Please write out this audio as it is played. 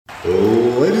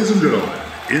Ladies and gentlemen,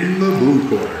 in the blue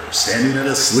corner, standing at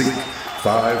a sleek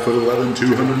 5'11",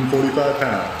 245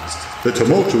 pounds, the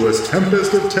tumultuous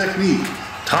tempest of technique,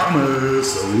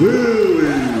 Thomas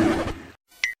Lilly.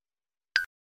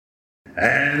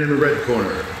 And in the red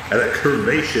corner, at a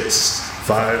curvaceous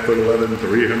 5'11",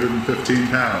 315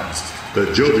 pounds,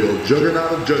 the jovial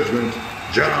juggernaut of judgment,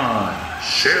 John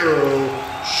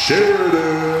Cheryl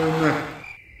Sheridan.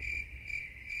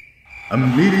 A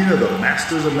meeting of the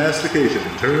masters of mastication.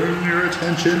 Turn your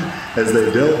attention as they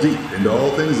delve deep into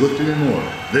all things lifting and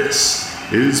more. This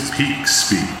is Peak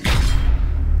Speak.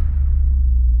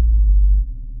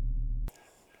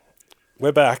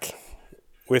 We're back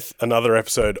with another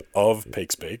episode of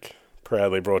Peak Speak,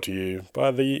 proudly brought to you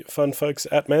by the fun folks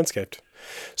at Manscaped.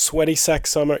 Sweaty sack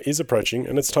summer is approaching,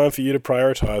 and it's time for you to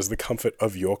prioritise the comfort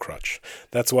of your crotch.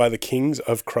 That's why the kings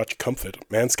of crotch comfort,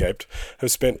 Manscaped, have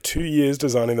spent 2 years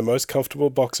designing the most comfortable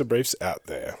boxer briefs out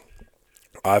there.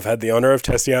 I've had the honour of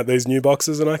testing out these new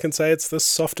boxes, and I can say it's the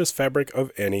softest fabric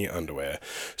of any underwear.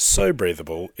 So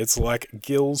breathable, it's like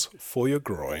gills for your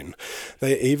groin.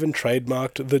 They even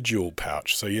trademarked the jewel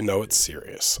pouch, so you know it's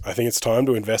serious. I think it's time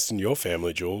to invest in your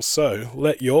family jewels, so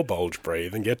let your bulge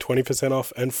breathe and get 20%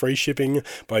 off and free shipping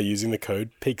by using the code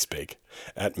PEAKSPEAK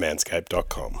at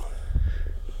manscaped.com.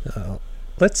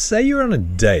 Let's say you're on a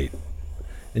date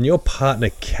and your partner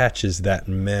catches that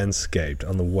Manscaped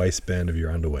on the waistband of your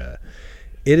underwear.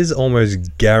 It is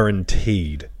almost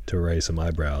guaranteed to raise some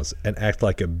eyebrows and act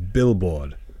like a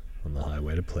billboard on the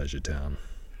highway to Pleasure Town.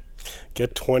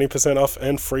 Get 20% off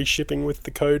and free shipping with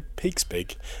the code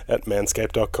PEAKSPEAK at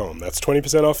manscaped.com. That's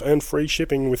 20% off and free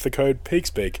shipping with the code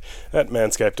PEAKSPEAK at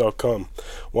manscaped.com.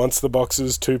 Once the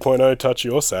boxes 2.0 touch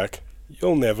your sack,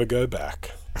 you'll never go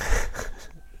back.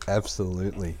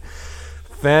 Absolutely.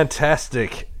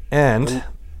 Fantastic. And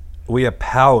we are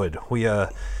powered. We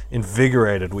are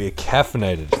invigorated. We are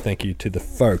caffeinated. Thank you to the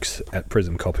folks at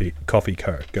Prism Coffee Co.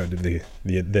 Go to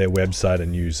their website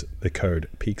and use the code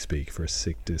PEAKSPEAK for a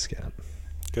sick discount.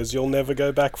 Because you'll never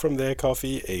go back from their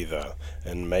coffee either.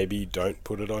 And maybe don't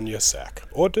put it on your sack.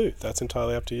 Or do. That's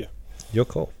entirely up to you. Your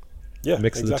call. Yeah,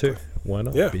 Mix exactly. of the two. Why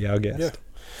not? Yeah. Be our guest.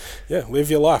 Yeah, live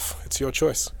your life. It's your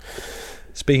choice.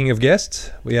 Speaking of guests,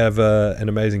 we have an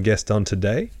amazing guest on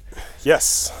today.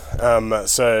 Yes.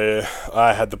 So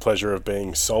I had the pleasure of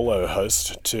being solo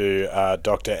host to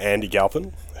Dr. Andy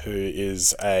Galpin, who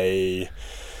is a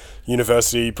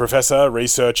university professor,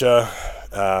 researcher,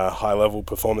 high-level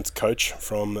performance coach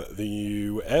from the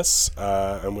US.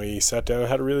 And we sat down and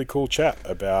had a really cool chat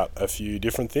about a few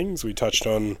different things. We touched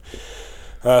on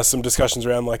some discussions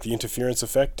around like the interference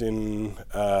effect in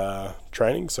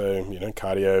training. So,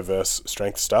 cardio versus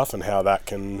strength stuff and how that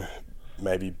can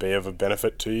maybe be of a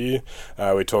benefit to you.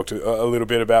 We talked a little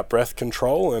bit about breath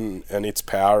control and its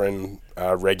power in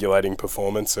regulating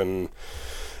performance and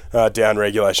down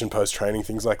regulation post-training,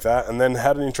 things like that. And then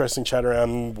had an interesting chat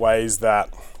around ways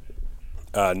that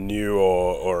new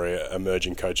or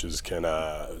emerging coaches can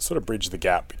sort of bridge the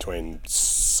gap between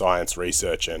science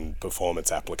research and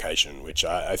performance application, which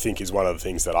I think is one of the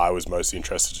things that I was most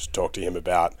interested to talk to him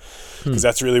about, because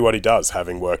that's really what he does,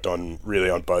 having worked on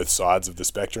both sides of the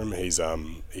spectrum. He's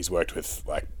worked with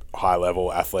like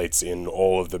high-level athletes in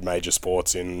all of the major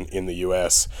sports in the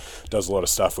US, does a lot of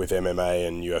stuff with MMA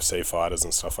and UFC fighters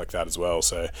and stuff like that as well,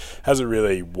 so has a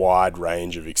really wide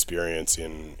range of experience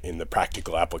in the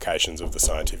practical applications of the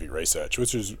scientific research,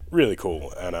 which is really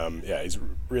cool. And he's a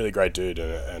really great dude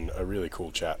and a really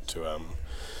cool chat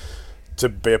to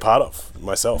be a part of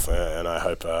myself, and I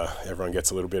hope everyone gets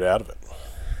a little bit out of it.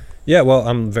 Yeah, well,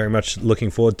 I'm very much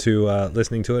looking forward to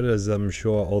listening to it, as I'm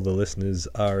sure all the listeners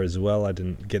are as well. I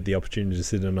didn't get the opportunity to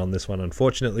sit in on this one,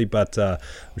 unfortunately, but I'm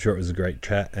sure it was a great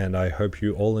chat, and I hope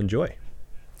you all enjoy.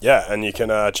 Yeah, and you can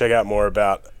check out more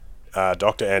about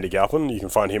Dr. Andy Galpin. You can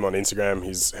find him on Instagram.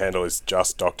 His handle is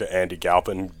just Dr. Andy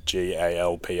Galpin,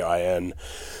 Galpin.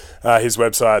 His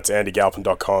website's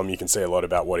andygalpin.com. You can see a lot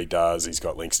about what he does. He's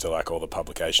got links to like all the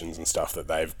publications and stuff that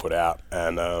they've put out,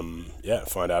 and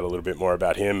find out a little bit more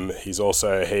about him. He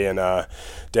and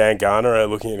Dan Garner are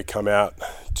looking to come out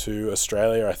to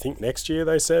Australia, I think next year,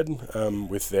 they said,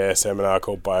 with their seminar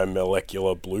called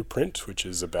Biomolecular Blueprint, which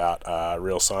is about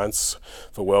real science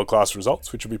for world-class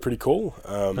results, which will be pretty cool.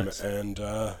 Nice. And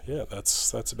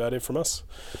that's about it from us.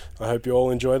 I hope you all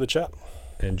enjoy the chat.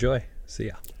 Enjoy. See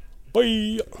ya.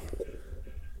 Bye.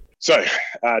 So,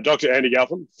 Dr. Andy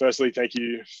Galpin, firstly, thank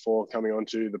you for coming on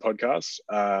to the podcast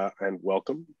and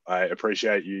welcome. I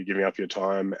appreciate you giving up your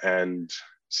time and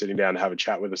sitting down to have a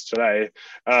chat with us today.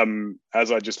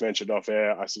 As I just mentioned off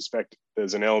air, I suspect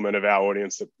there's an element of our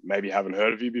audience that maybe haven't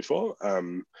heard of you before.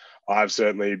 I've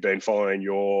certainly been following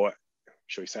your,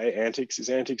 should we say antics? Is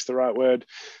antics the right word?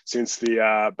 Since the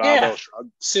Barbell Shrug.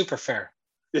 Super fair.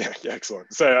 Yeah,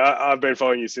 excellent. So I've been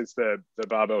following you since the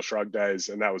Barbell Shrug days,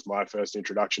 and that was my first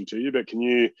introduction to you. But can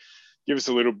you give us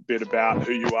a little bit about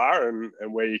who you are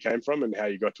and where you came from and how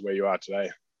you got to where you are today?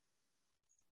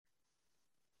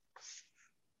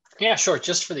 Yeah, sure.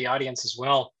 Just for the audience as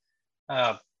well,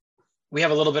 we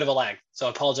have a little bit of a lag. So I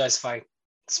apologize if I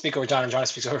speak over John and John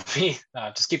speaks over me.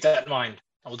 Just keep that in mind.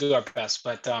 We'll do our best.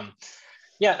 But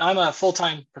yeah, I'm a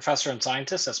full-time professor and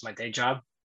scientist. That's my day job.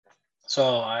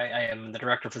 So I am the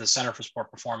director for the Center for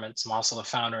Sport Performance. I'm also the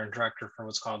founder and director for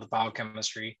what's called the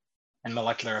Biochemistry and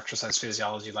Molecular Exercise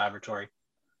Physiology Laboratory.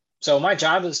 So my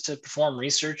job is to perform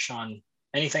research on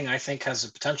anything I think has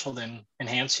the potential to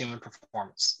enhance human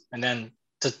performance, and then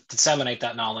to disseminate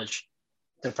that knowledge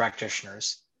to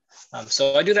practitioners.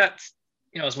 So I do that,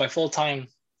 as my full-time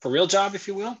for real job, if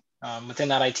you will. Within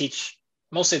that, I teach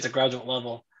mostly at the graduate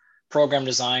level, program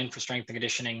design for strength and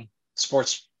conditioning,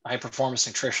 sports, high performance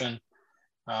nutrition.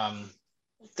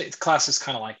 The class is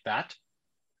kind of like that.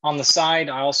 On the side,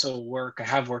 I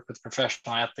have worked with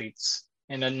professional athletes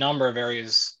in a number of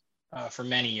areas for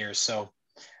many years. So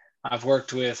I've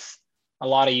worked with a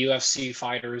lot of UFC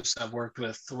fighters. I've worked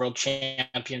with world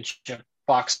championship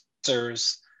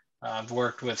boxers. I've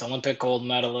worked with Olympic gold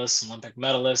medalists, Olympic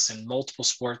medalists in multiple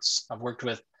sports. I've worked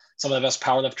with some of the best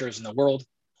powerlifters in the world.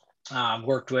 I've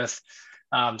worked with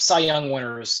Cy Young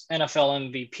winners,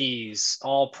 NFL MVPs,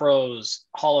 all pros,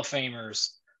 Hall of Famers.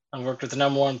 I've worked with the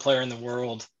number one player in the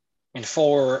world in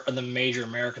 4 of the major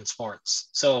American sports.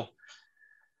 So,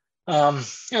 a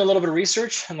little bit of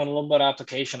research and then a little bit of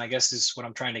application, I guess, is what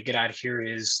I'm trying to get at here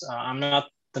is I'm not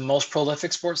the most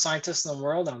prolific sports scientist in the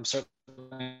world. And I'm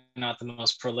certainly not the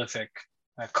most prolific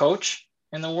coach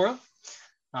in the world.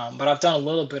 But I've done a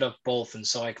little bit of both. And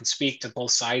so I can speak to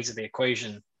both sides of the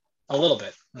equation a little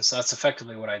bit. And so that's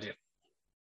effectively what I do.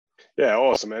 Yeah,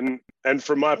 awesome. And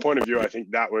from my point of view, I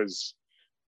think that was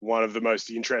one of the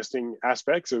most interesting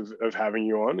aspects of having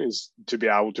you on, is to be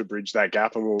able to bridge that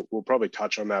gap. And we'll probably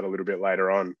touch on that a little bit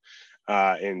later on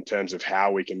in terms of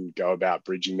how we can go about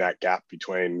bridging that gap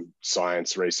between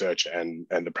science research and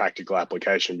the practical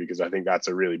application, because I think that's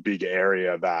a really big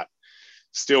area that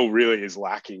still really is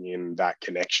lacking in that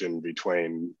connection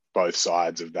between both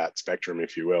sides of that spectrum,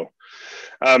 if you will.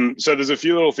 So there's a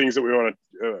few little things that we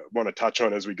want to touch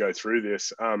on as we go through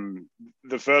this.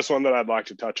 The first one that I'd like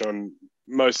to touch on,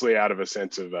 mostly out of a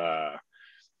sense of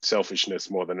selfishness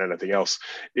more than anything else,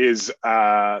 is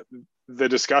the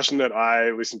discussion that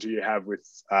I listened to you have with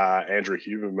Andrew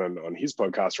Huberman on his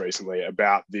podcast recently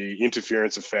about the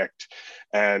interference effect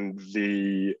and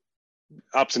the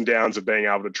ups and downs of being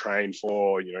able to train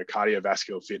for,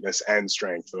 cardiovascular fitness and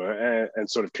strength, and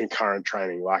sort of concurrent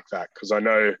training like that. Because I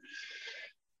know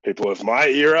people of my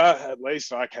era, at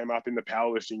least, I came up in the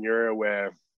powerlifting era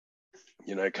where,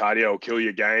 cardio will kill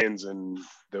your gains, and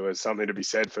there was something to be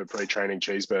said for pre-training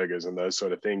cheeseburgers and those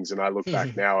sort of things. And I look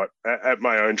back now at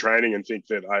my own training and think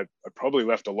that I probably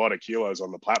left a lot of kilos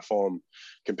on the platform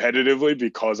competitively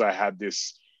because I had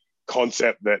this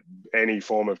concept that any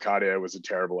form of cardio was a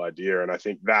terrible idea. And I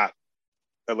think that,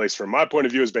 at least from my point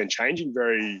of view, has been changing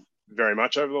very, very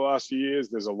much over the last few years.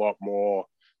 There's a lot more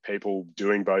people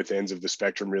doing both ends of the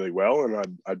spectrum really well.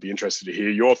 And I'd be interested to hear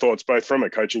your thoughts, both from a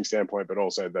coaching standpoint, but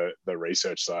also the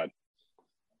research side.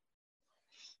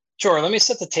 Sure. Let me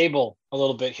set the table a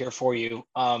little bit here for you.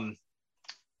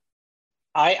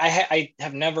 I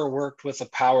have never worked with a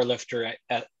power lifter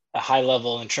at a high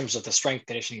level in terms of the strength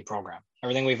conditioning program.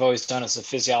 Everything we've always done is the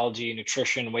physiology,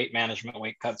 nutrition, weight management,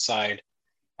 weight cut side,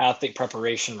 athlete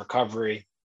preparation, recovery,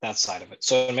 that side of it.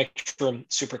 So to make sure I'm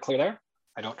super clear there,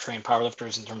 I don't train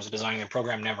powerlifters in terms of designing a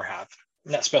program, never have,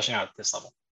 especially not at this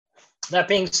level. That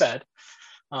being said,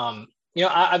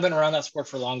 I've been around that sport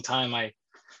for a long time. I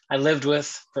lived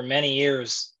with, for many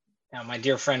years, my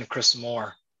dear friend, Chris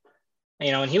Moore,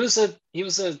 and he was a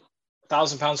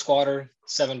 1,000-pound squatter,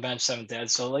 7 bench, 7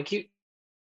 dead. So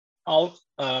all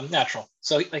natural.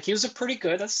 So he was a pretty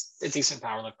good, that's a decent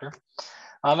power lifter.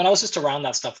 And I was just around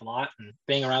that stuff a lot, and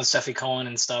being around Steffi Cohen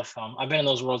and stuff. I've been in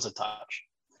those worlds a touch.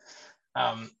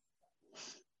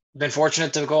 Been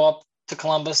fortunate to go up to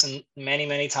Columbus and many,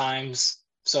 many times.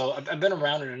 So I've been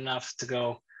around it enough to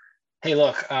go, hey,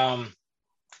 look,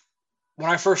 when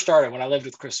I first started, when I lived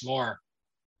with Chris Moore,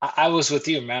 I was with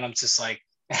you, man. I'm just like,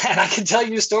 and I can tell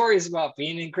you stories about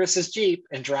being in Chris's Jeep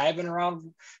and driving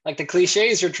around, like the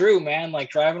cliches are true, man, like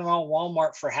driving around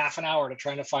Walmart for half an hour to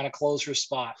trying to find a closer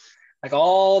spot. Like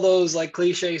all those like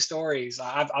cliche stories,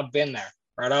 I've been there,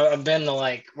 right? I've been the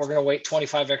like, we're gonna wait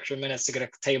 25 extra minutes to get a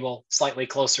table slightly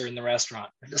closer in the restaurant.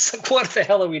 Just like, what the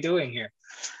hell are we doing here?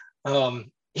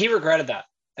 He regretted that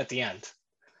at the end.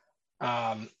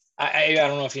 I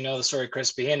don't know if you know the story,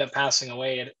 Chris, but he ended up passing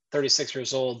away at 36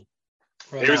 years old.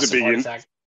 He was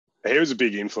a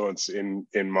big influence in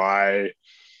my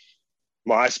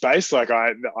space. Like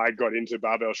I got into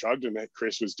Barbell Shrugged, and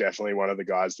Chris was definitely one of the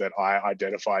guys that I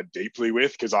identified deeply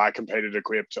with, because I competed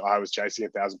equipped. I was chasing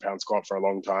 1,000-pound squat for a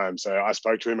long time. So I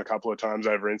spoke to him a couple of times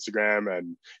over Instagram,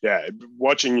 and yeah,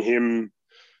 watching him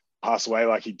pass away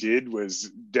like he did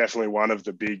was definitely one of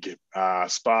the big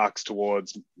sparks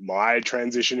towards my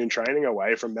transition in training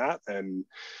away from that and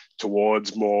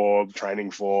towards more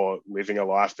training for living a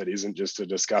life that isn't just a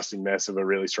disgusting mess of a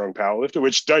really strong powerlifter,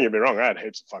 which, don't get me wrong, I had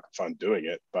heaps of fucking fun doing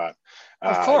it. But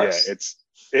of course, yeah,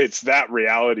 it's that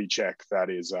reality check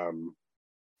that is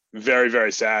very,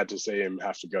 very sad to see him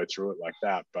have to go through it like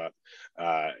that. But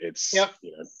it's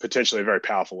potentially a very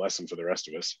powerful lesson for the rest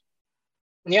of us.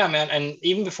 Yeah, man. And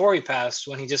even before he passed,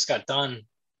 when he just got done,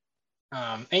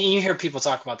 and you hear people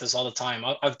talk about this all the time.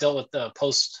 I've dealt with the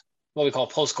what we call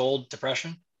post-gold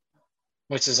depression,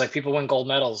 which is like people win gold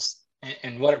medals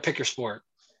and pick your sport.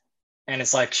 And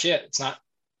it's like, shit, it's not,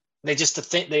 they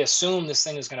assume this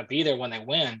thing is going to be there when they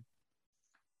win,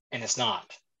 and it's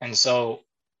not. And so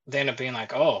they end up being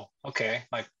like, oh, okay.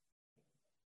 Like,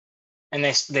 and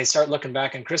they start looking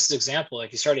back, in Chris's example, like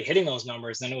he started hitting those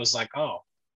numbers. Then it was like, oh,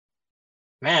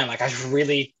 man, like I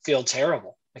really feel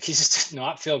terrible. Like he just did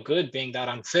not feel good being that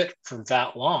unfit for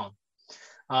that long.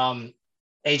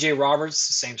 AJ Roberts,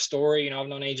 the same story. You know, I've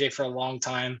known AJ for a long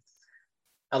time.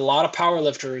 A lot of power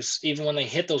lifters, even when they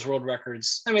hit those world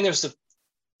records, I mean,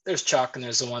 there's Chuck, and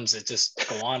there's the ones that just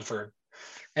go on for,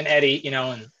 and Eddie, you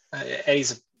know, and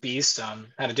Eddie's a beast,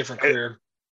 had a different career.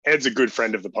 Ed's a good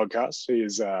friend of the podcast.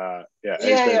 He's been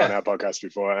on our podcast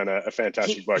before, and a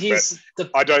fantastic bloke. But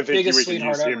I don't think we can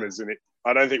use him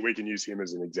I don't think we can use him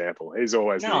as an example. He's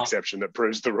always the exception that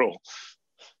proves the rule.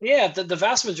 Yeah, the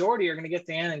vast majority are going to get to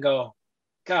the end and go,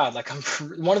 God, like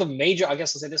one of the major, I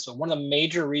guess I'll say this one of the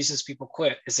major reasons people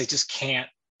quit is they just can't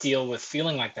deal with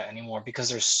feeling like that anymore because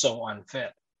they're so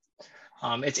unfit.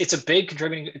 It's a big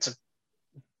contributing, it's a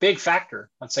big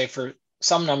factor, I'd say, for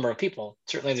some number of people.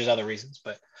 Certainly there's other reasons,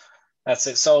 but that's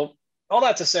it. So all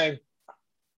that to say,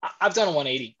 I've done a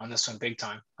 180 on this one big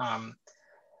time.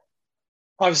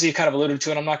 Obviously you kind of alluded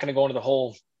to it. I'm not going to go into the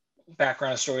whole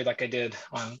background story like I did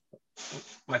on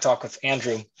my talk with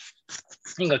Andrew.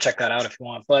 You can go check that out if you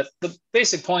want. But the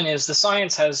basic point is the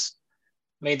science has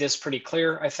made this pretty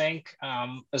clear, I think.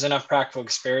 There's enough practical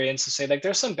experience to say like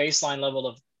there's some baseline level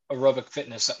of aerobic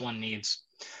fitness that one needs.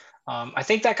 I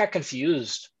think that got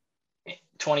confused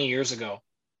 20 years ago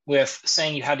with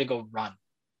saying you had to go run.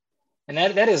 And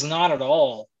that is not at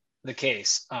all the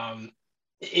case.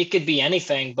 It could be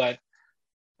anything, but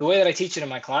the way that I teach it in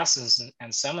my classes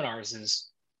and seminars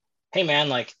is, hey man,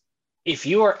 like if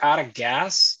you are out of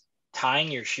gas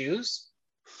tying your shoes,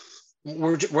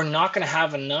 we're not going to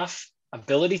have enough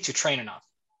ability to train enough.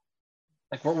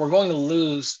 Like we're going to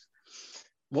lose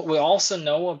what we also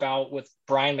know about with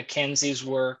Brian McKenzie's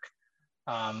work,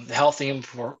 the Healthy Human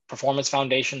Performance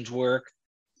Foundation's work,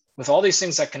 with all these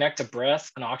things that connect to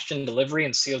breath and oxygen delivery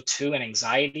and CO2 and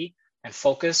anxiety and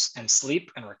focus and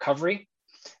sleep and recovery.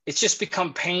 It's just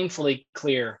become painfully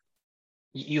clear.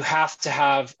 You have to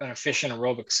have an efficient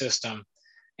aerobic system.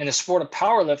 In the sport of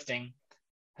powerlifting,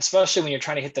 especially when you're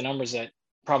trying to hit the numbers that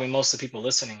probably most of the people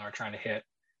listening are trying to hit, at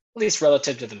least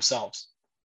relative to themselves.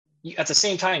 At the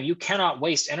same time, you cannot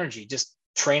waste energy just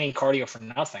training cardio for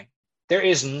nothing. There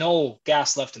is no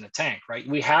gas left in the tank, right?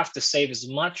 We have to save as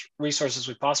much resources as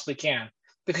we possibly can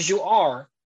because you are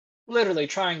literally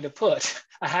trying to put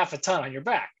a half a ton on your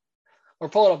back or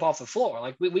pull it up off the floor.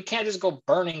 Like we can't just go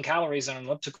burning calories on an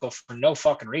elliptical for no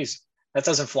fucking reason. That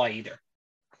doesn't fly either.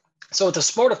 So with the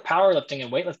sport of powerlifting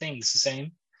and weightlifting, it's the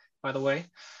same, by the way.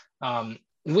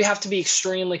 We have to be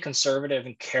extremely conservative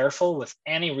and careful with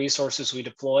any resources we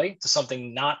deploy to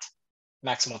something not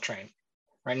maximal training,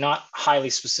 right? Not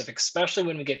highly specific, especially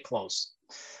when we get close,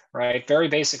 right? Very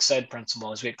basic SAID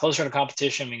principle. As we get closer to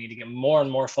competition, we need to get more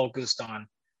and more focused on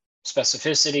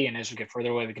specificity. And as we get further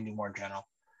away, we can do more general.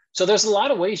 So there's a lot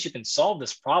of ways you can solve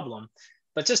this problem,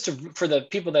 but just for the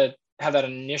people that have that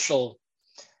initial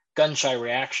gun shy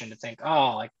reaction to think,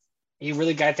 oh, like, you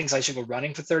really guy thinks I should go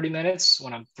running for 30 minutes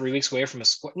when I'm 3 weeks away from a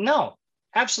squat? No,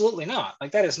 absolutely not.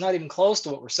 Like that is not even close to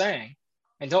what we're saying.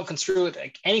 And don't construe it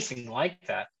like anything like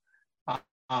that.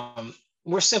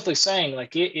 We're simply saying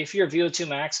like if your VO2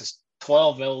 max is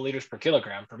 12 milliliters per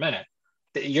kilogram per minute,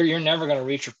 you're never going to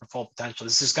reach your full potential.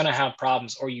 This is going to have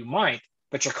problems, or you might,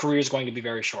 but your career is going to be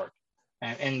very short.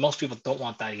 And most people don't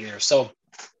want that either. So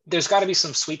there's got to be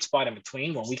some sweet spot in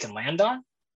between where we can land on.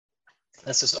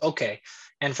 This is okay.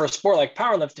 And for a sport like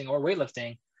powerlifting or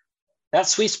weightlifting, that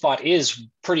sweet spot is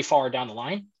pretty far down the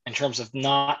line in terms of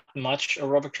not much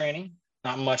aerobic training,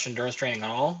 not much endurance training at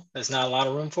all. There's not a lot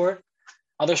of room for it.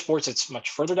 Other sports, it's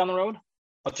much further down the road,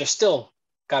 but there's still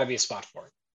got to be a spot for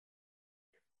it.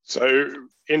 So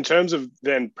in terms of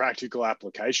then practical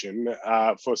application,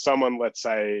 for someone, let's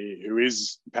say, who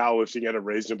is powerlifting at a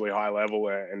reasonably high level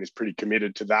and is pretty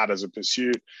committed to that as a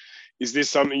pursuit, is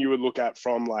this something you would look at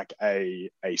from like a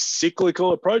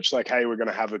cyclical approach? Like, hey, we're going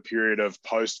to have a period of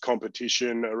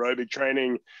post-competition aerobic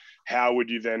training. How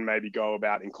would you then maybe go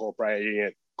about incorporating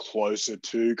it closer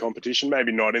to competition?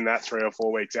 Maybe not in that 3 or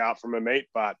 4 weeks out from a meet,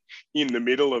 but in the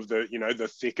middle of the, the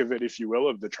thick of it, if you will,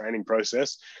 of the training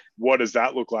process. What does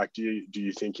that look like, do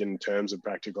you think, in terms of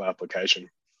practical application?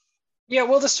 Yeah,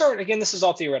 well, to start, again, this is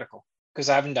all theoretical because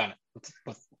I haven't done it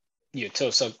with you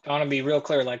too. So I want to be real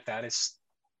clear like that.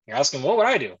 You're asking, what would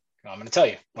I do? I'm going to tell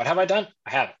you. What have I done? I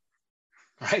haven't.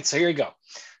 All right, so here you go.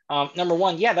 Number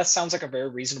one, yeah, that sounds like a very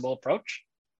reasonable approach.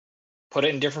 Put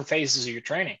it in different phases of your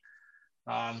training.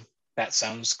 That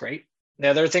sounds great. The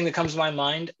other thing that comes to my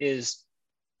mind is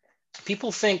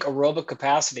people think aerobic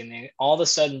capacity and they all of a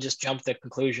sudden just jump to the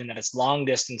conclusion that it's long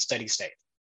distance steady state.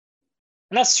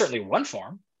 And that's certainly one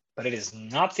form, but it is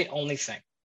not the only thing.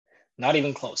 Not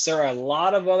even close. There are a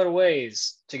lot of other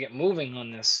ways to get moving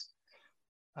on this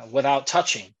without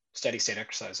touching steady state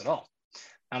exercise at all.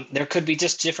 There could be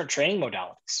just different training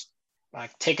modalities.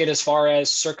 Like take it as far as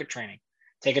circuit training.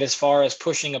 Take it as far as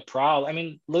pushing a prow. I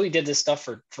mean, Louis did this stuff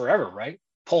for forever, right?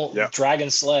 Dragon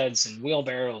sleds and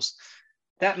wheelbarrows.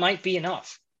 That might be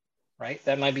enough, right?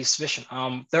 That might be sufficient.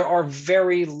 There are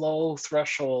very low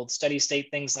threshold steady state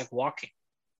things like walking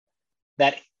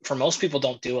that for most people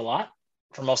don't do a lot.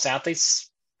 For most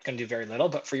athletes, can do very little.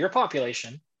 But for your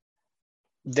population,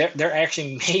 there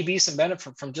actually may be some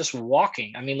benefit from just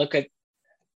walking. I mean, look at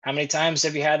how many times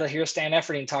have you had to hear Stan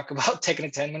Efferding talk about taking a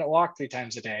 10-minute walk 3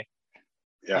 times a day?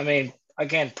 Yeah. I mean,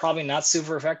 again, probably not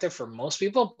super effective for most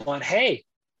people, but hey,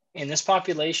 in this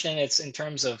population, it's in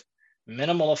terms of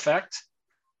minimal effect,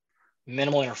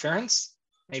 minimal interference,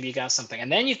 maybe you got something.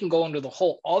 And then you can go into the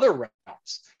whole other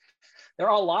realms. There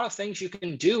are a lot of things you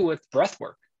can do with breath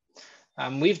work.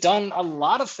 We've done a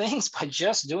lot of things by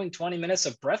just doing 20 minutes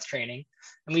of breath training,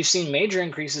 and we've seen major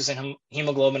increases in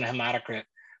hemoglobin and hematocrit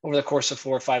over the course of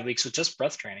 4 or 5 weeks with just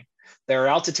breath training. There are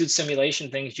altitude simulation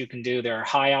things you can do. There are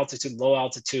high altitude, low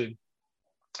altitude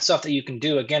stuff that you can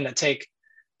do. Again,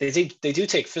 they do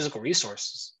take physical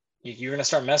resources. You're going to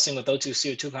start messing with O2,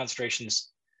 CO2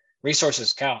 concentrations.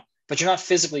 Resources count, but you're not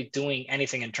physically doing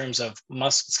anything in terms of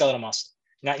skeletal muscle.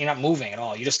 You're not moving at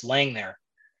all. You're just laying there.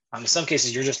 In some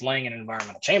cases, you're just laying in an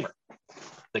environmental chamber,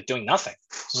 like doing nothing.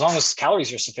 So as long as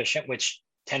calories are sufficient, which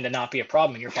tend to not be a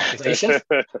problem in your population.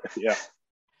 Yeah.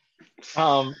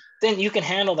 Then you can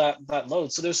handle that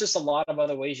load. So there's just a lot of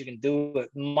other ways you can do it.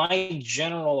 My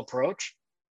general approach,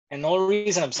 and the only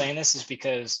reason I'm saying this is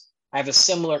because I have a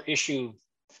similar issue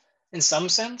in some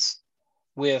sense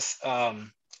with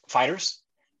fighters,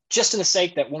 just in the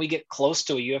sake that when we get close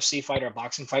to a UFC fight or a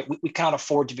boxing fight, we can't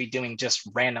afford to be doing just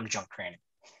random junk training,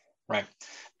 right?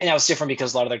 And that was different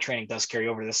because a lot of their training does carry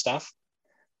over this stuff.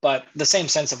 But the same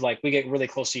sense of like, we get really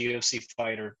close to a UFC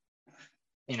fight or,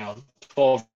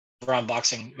 12-round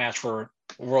boxing match for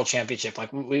a world championship.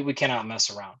 Like we cannot mess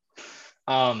around.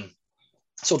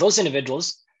 So those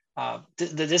individuals,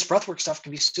 this breathwork stuff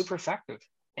can be super effective.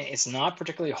 It's not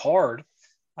particularly hard.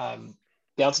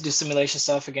 The altitude simulation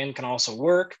stuff, again, can also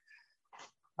work.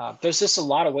 There's just a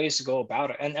lot of ways to go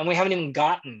about it. And we haven't even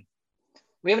gotten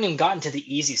to the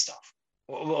easy stuff.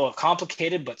 Well,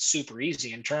 complicated, but super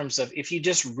easy in terms of if you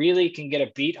just really can get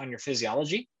a beat on your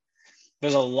physiology,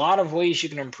 there's a lot of ways you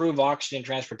can improve oxygen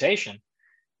transportation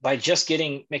by just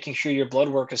making sure your blood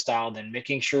work is dialed in,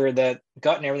 making sure that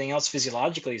gut and everything else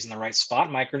physiologically is in the right spot.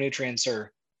 Micronutrients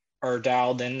are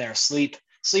dialed in there. Sleep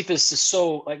is just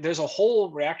so like, there's a whole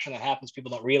reaction that happens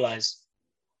people don't realize.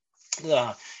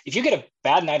 If you get a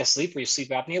bad night of sleep or you sleep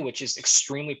apnea, which is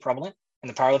extremely prevalent in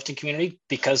the powerlifting community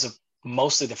because of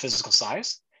mostly the physical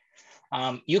size,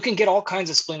 you can get all kinds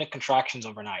of splenic contractions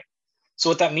overnight. So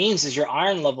what that means is your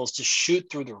iron levels just shoot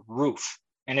through the roof.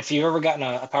 And if you've ever gotten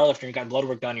a powerlifter and you got blood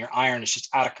work done, your iron is just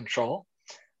out of control.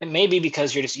 It may be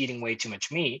because you're just eating way too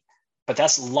much meat, but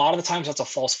that's a lot of the times that's a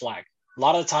false flag. A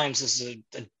lot of the times this is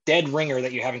a dead ringer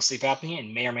that you're having sleep apnea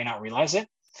and may or may not realize it.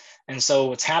 And so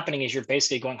what's happening is you're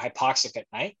basically going hypoxic at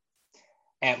night.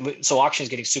 And so oxygen is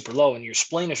getting super low, and your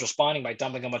spleen is responding by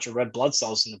dumping a bunch of red blood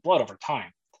cells in the blood over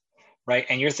time, right?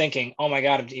 And you're thinking, oh my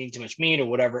God, I'm eating too much meat or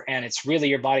whatever. And it's really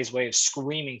your body's way of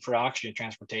screaming for oxygen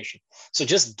transportation. So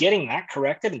just getting that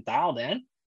corrected and dialed in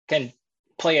can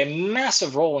play a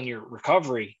massive role in your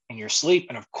recovery and your sleep,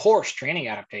 and of course, training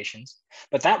adaptations.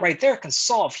 But that right there can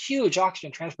solve huge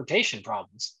oxygen transportation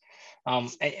problems.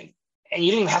 And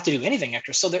you don't even have to do anything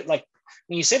extra. So that, like,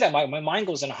 when you say that, my mind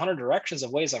goes in 100 directions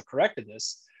of ways I've corrected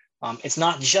this. It's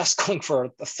not just going for a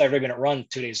 30-minute run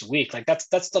 2 days a week. Like that's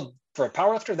the, for a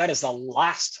powerlifter, that is the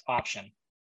last option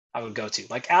I would go to,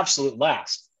 like absolute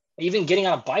last. Even getting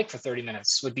on a bike for 30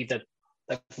 minutes would be the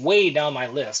way down my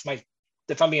list.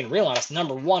 If I'm being real honest,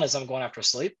 number one is I'm going after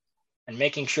sleep and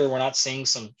making sure we're not seeing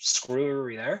some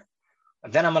screwery there.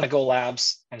 And then I'm going to go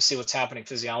labs and see what's happening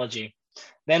physiology.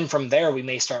 Then from there, we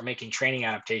may start making training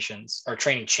adaptations or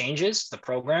training changes to the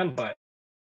program, but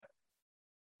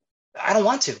I don't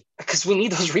want to, because we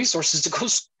need those resources to go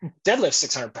deadlift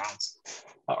 600 pounds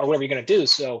or whatever you're going to do.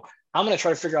 So I'm going to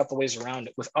try to figure out the ways around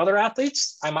it. With other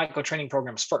athletes, I might go training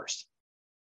programs first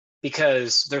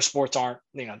because their sports aren't,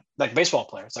 like baseball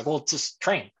players. Like, well, just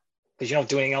train because you don't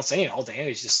do anything else all day.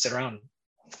 You just sit around,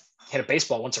 hit a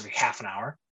baseball once every half an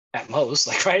hour at most.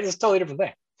 Like, right? It's a totally different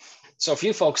thing. So a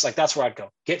few folks, like that's where I'd go.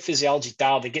 Get physiology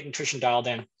dialed in, get nutrition dialed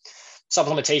in.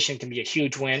 Supplementation can be a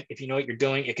huge win. If you know what you're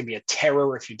doing, it can be a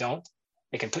terror if you don't.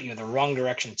 It can put you in the wrong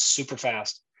direction super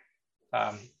fast.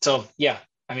 So yeah,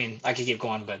 I mean, I could keep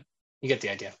going, but you get the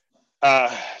idea.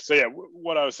 So yeah,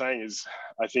 what I was saying is,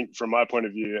 I think from my point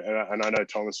of view, and I know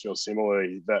Thomas feels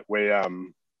similarly, that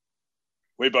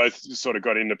we both sort of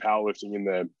got into powerlifting in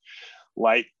the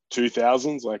late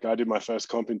 2000s. Like I did my first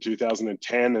comp in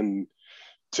 2010, and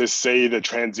to see the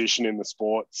transition in the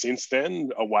sport since then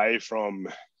away from,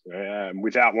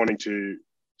 without wanting to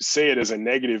see it as a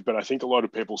negative, but I think a lot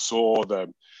of people saw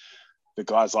the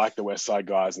guys like the West Side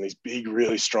guys and these big,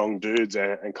 really strong dudes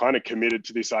and kind of committed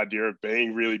to this idea of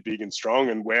being really big and strong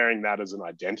and wearing that as an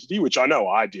identity, which I know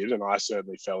I did, and I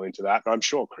certainly fell into that. And I'm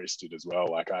sure Chris did as well.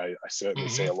 Like I certainly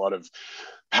see a lot of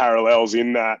parallels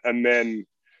in that. And then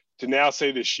to now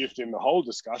see this shift in the whole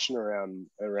discussion around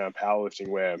powerlifting,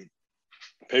 where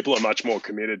people are much more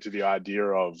committed to the idea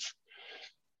of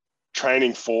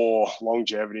training for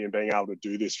longevity and being able to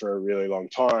do this for a really long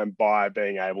time by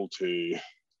being able to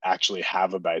actually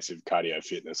have a base of cardio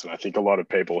fitness. And I think a lot of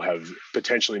people have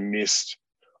potentially missed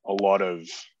a lot of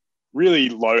really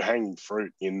low-hanging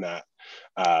fruit in that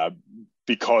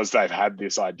because they've had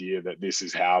this idea that this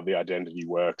is how the identity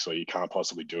works, or you can't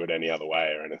possibly do it any other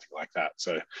way or anything like that.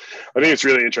 So I think it's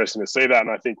really interesting to see that. And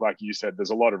I think, like you said,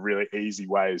 there's a lot of really easy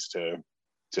ways to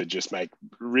just make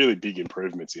really big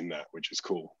improvements in that, which is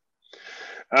cool.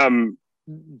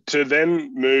 To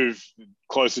then move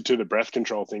closer to the breath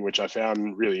control thing, which I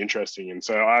found really interesting. And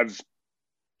so I've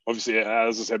obviously,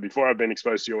 as I said before, I've been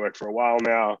exposed to your work for a while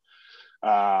now.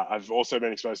 I've also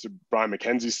been exposed to Brian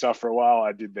McKenzie's stuff for a while.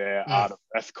 I did their Art of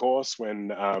Breath course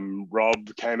when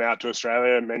Rob came out to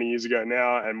Australia many years ago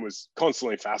now, and was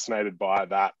constantly fascinated by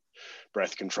that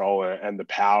breath control and the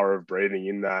power of breathing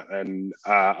in that. And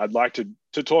I'd like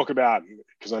to talk about,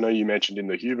 because I know you mentioned in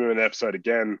the Huberman episode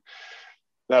again,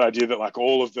 that idea that like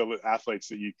all of the athletes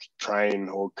that you train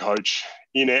or coach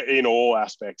in all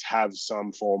aspects have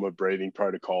some form of breathing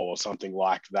protocol or something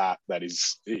like that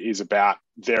is about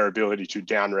their ability to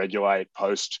downregulate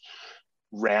post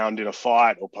round in a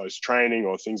fight or post training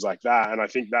or things like that. And I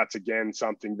think that's again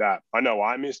something that I know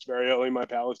I missed very early in my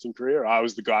powerlifting career. I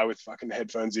was the guy with fucking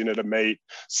headphones in at a meet,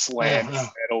 slamming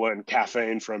metal and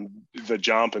caffeine from the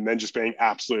jump, and then just being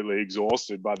absolutely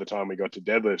exhausted by the time we got to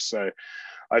deadlift. So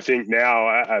I think now,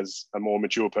 as a more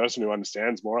mature person who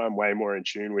understands more, I'm way more in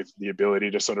tune with the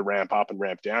ability to sort of ramp up and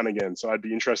ramp down again. So I'd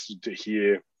be interested to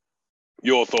hear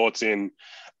your thoughts in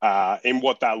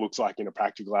what that looks like in a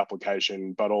practical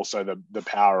application, but also the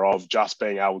power of just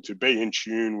being able to be in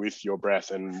tune with your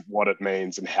breath and what it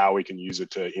means and how we can use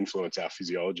it to influence our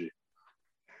physiology.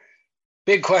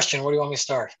 Big question. Where do you want me to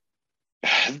start?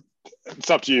 It's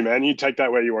up to you, man. You take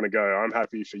that where you want to go. I'm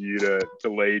happy for you to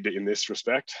lead in this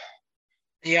respect.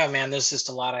 Yeah, man, there's just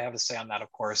a lot I have to say on that,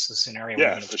 of course. The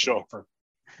scenario for sure. For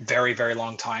a very, very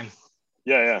long time.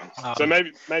 Yeah. So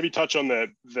maybe touch on the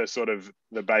sort of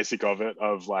the basic of it,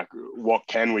 of like what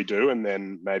can we do, and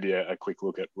then maybe a quick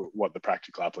look at what the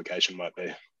practical application might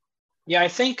be. Yeah, I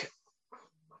think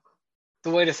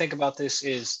the way to think about this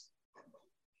is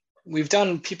we've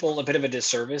done people a bit of a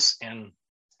disservice in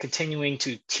continuing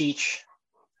to teach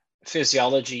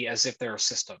physiology as if there are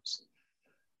systems.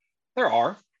 There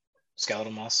are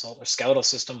skeletal muscle or skeletal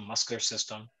system, muscular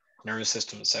system, nervous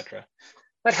system, etc.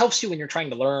 That helps you when you're trying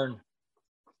to learn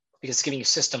because it's giving you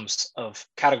systems of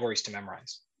categories to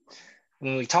memorize.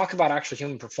 When we talk about actual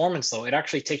human performance, though, it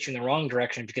actually takes you in the wrong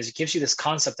direction because it gives you this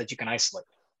concept that you can isolate.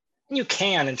 And you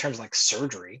can in terms of like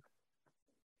surgery,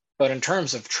 but in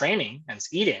terms of training and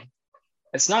eating,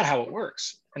 it's not how it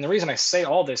works. And the reason I say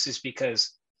all this is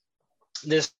because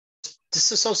this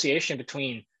disassociation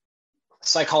between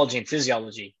psychology and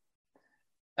physiology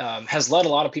has led a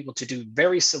lot of people to do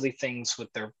very silly things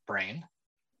with their brain,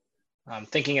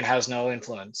 thinking it has no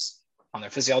influence on their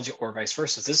physiology or vice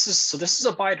versa. This is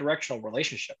a bi-directional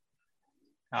relationship.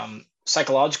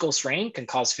 Psychological strain can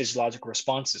cause physiological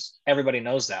responses. Everybody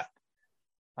knows that.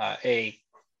 A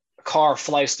car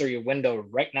flies through your window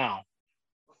right now.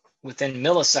 Within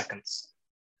milliseconds,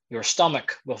 your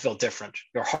stomach will feel different.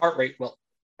 Your heart rate will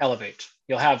elevate.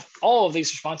 You'll have all of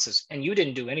these responses, and you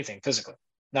didn't do anything physically.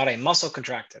 Not a muscle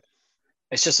contracted.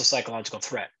 It's just a psychological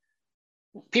threat.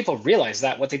 People realize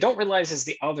that. What they don't realize is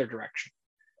the other direction.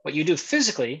 What you do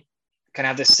physically can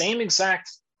have the same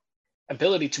exact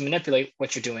ability to manipulate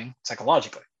what you're doing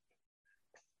psychologically.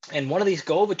 And one of these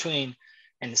go-between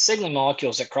and the signaling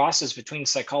molecules that crosses between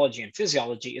psychology and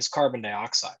physiology is carbon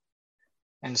dioxide.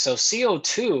 And so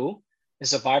CO2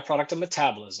 is a byproduct of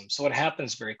metabolism. So what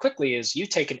happens very quickly is you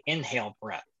take an inhaled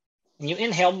breath, and you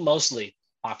inhale mostly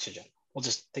oxygen. We'll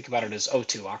just think about it as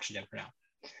O2, oxygen for now.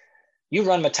 You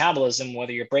run metabolism,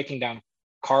 whether you're breaking down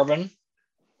carbon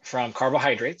from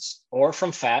carbohydrates or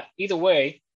from fat. Either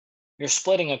way, you're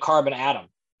splitting a carbon atom.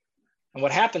 And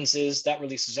what happens is that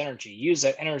releases energy. You use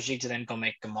that energy to then go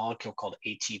make a molecule called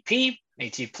ATP.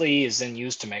 ATP is then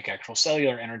used to make actual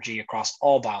cellular energy across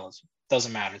all biology.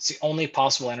 Doesn't matter. It's the only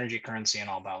possible energy currency in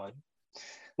all biology.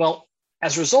 Well,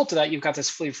 as a result of that, you've got this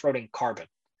free-floating carbon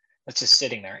that's just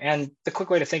sitting there. And the quick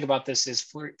way to think about this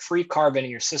is free carbon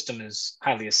in your system is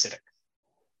highly acidic.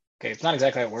 Okay, it's not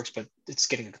exactly how it works, but it's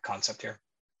getting to the concept here.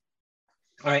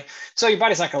 All right, so your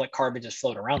body's not going to let carbon just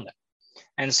float around there.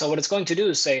 And so what it's going to do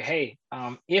is say, hey,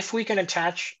 if we can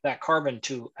attach that carbon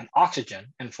to an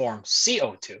oxygen and form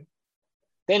CO2,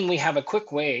 then we have a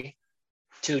quick way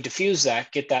to diffuse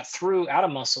that, get that through out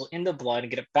of muscle into blood and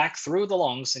get it back through the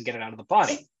lungs and get it out of the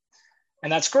body.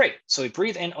 And that's great. So we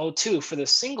breathe in O2 for the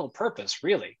single purpose,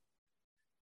 really,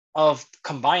 of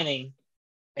combining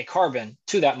a carbon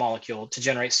to that molecule to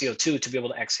generate CO2 to be able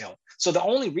to exhale. So the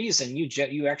only reason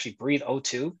you actually breathe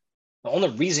O2, the only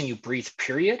reason you breathe,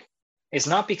 period, is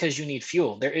not because you need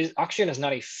fuel. Oxygen is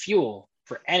not a fuel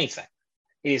for anything.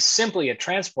 It is simply a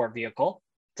transport vehicle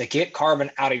to get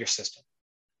carbon out of your system.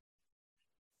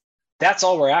 That's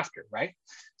all we're after, right?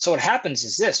 So what happens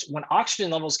is this: when oxygen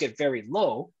levels get very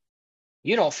low,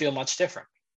 you don't feel much different.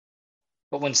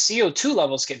 But when CO2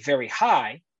 levels get very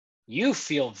high, you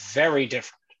feel very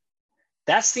different.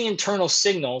 That's the internal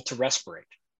signal to respirate.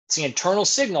 It's the internal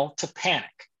signal to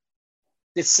panic.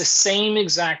 It's the same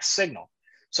exact signal.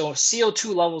 So if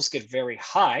CO2 levels get very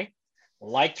high,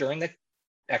 like during the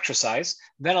exercise,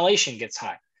 ventilation gets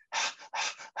high.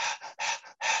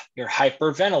 You're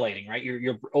hyperventilating, right?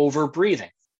 You're over breathing.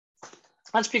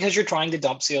 That's because you're trying to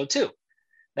dump CO2.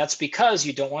 That's because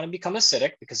you don't want to become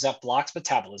acidic, because that blocks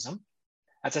metabolism.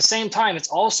 At the same time, it's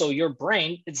also your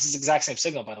brain, it's the exact same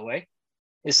signal, by the way,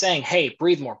 is saying, hey,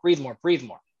 breathe more, breathe more, breathe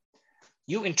more.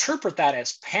 You interpret that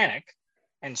as panic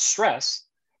and stress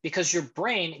because your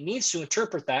brain needs to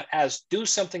interpret that as do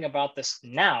something about this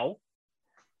now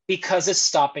because it's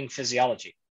stopping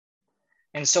physiology.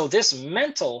 And so this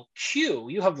mental cue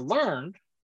you have learned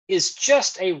is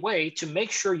just a way to make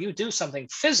sure you do something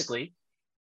physically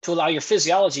to allow your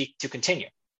physiology to continue.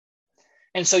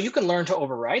 And so you can learn to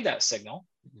override that signal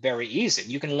very easy.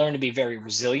 You can learn to be very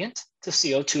resilient to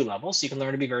CO2 levels. You can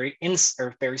learn to be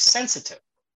very sensitive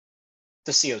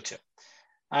to CO2.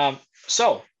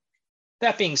 So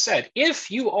that being said, if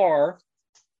you are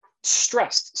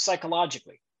stressed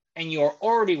psychologically and you're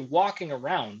already walking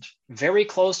around very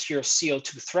close to your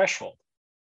CO2 threshold,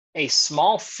 a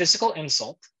small physical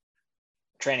insult,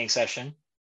 training session,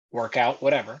 workout,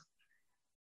 whatever,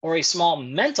 or a small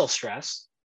mental stress,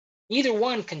 either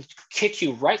one can kick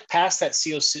you right past that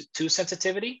CO2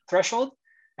 sensitivity threshold.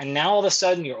 And now all of a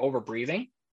sudden you're over breathing,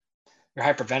 you're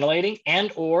hyperventilating,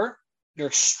 and or you're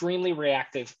extremely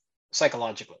reactive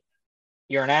psychologically.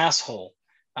 You're an asshole.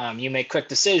 You make quick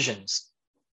decisions.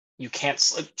 You can't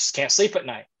sleep at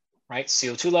night, right?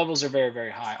 CO2 levels are very,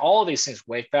 very high. All of these things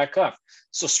wake back up.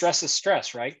 So stress is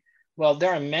stress, right? Well,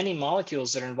 there are many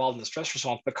molecules that are involved in the stress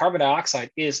response, but carbon dioxide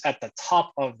is at the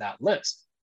top of that list.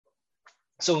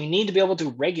 So we need to be able to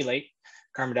regulate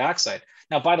carbon dioxide.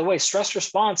 Now, by the way, stress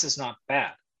response is not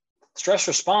bad. Stress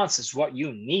response is what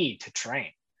you need to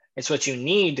train. It's what you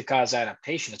need to cause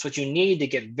adaptation. It's what you need to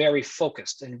get very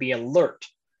focused and be alert.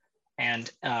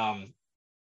 And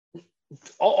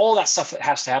all that stuff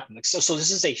has to happen. So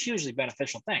this is a hugely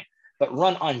beneficial thing. But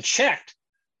run unchecked,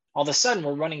 all of a sudden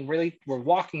we're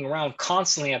walking around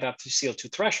constantly at that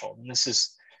CO2 threshold. And this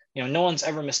is, no one's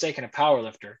ever mistaken a power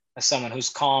lifter as someone who's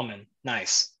calm and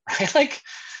nice, right? Like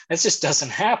that just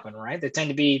doesn't happen, right? They tend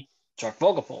to be Chuck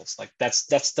Vogelpools. Like that's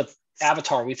the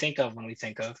avatar we think of when we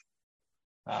think of,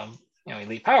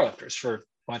 elite powerlifters for a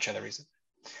bunch of other reasons.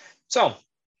 So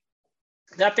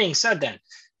that being said, then,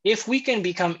 if we can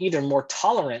become either more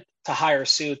tolerant to higher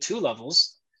CO2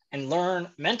 levels and learn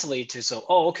mentally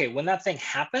okay, when that thing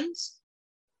happens,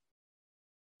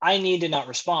 I need to not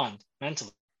respond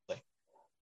mentally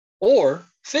or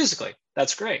physically.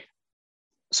 That's great.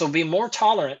 So be more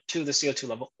tolerant to the CO2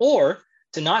 level or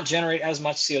to not generate as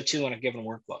much CO2 in a given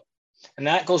workload. And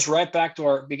that goes right back to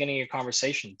our beginning of your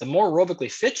conversation. The more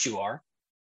aerobically fit you are,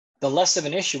 the less of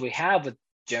an issue we have with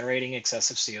generating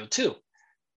excessive CO2.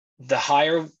 The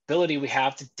higher ability we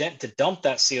have to dump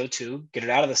that CO2, get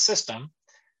it out of the system,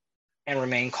 and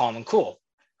remain calm and cool,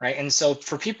 right? And so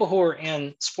for people who are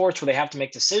in sports where they have to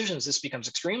make decisions, this becomes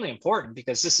extremely important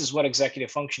because this is what executive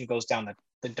function goes down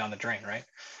the drain, right?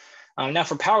 Now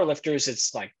for powerlifters,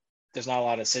 it's like there's not a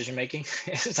lot of decision making.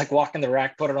 It's like walking the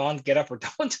rack, put it on, get up or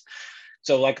don't.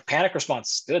 So like panic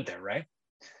response is good there, right?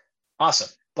 Awesome.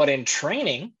 But in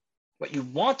training, what you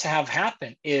want to have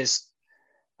happen is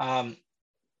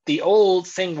the old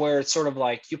thing where it's sort of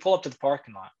like you pull up to the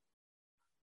parking lot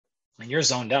and you're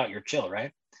zoned out, you're chill,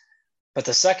 right? But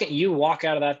the second you walk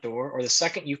out of that door, or the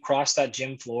second you cross that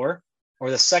gym floor,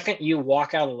 or the second you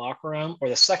walk out of the locker room, or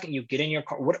the second you get in your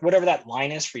car, whatever that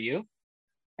line is for you,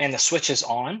 and the switch is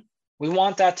on, we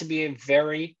want that to be a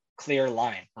very clear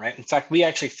line, right? In fact, we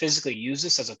actually physically use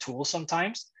this as a tool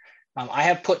sometimes. I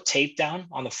have put tape down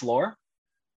on the floor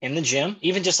in the gym,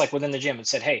 even just like within the gym, and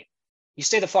said, hey, you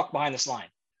stay the fuck behind this line.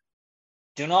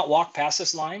 Do not walk past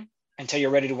this line until you're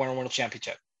ready to win a world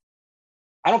championship.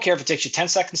 I don't care if it takes you 10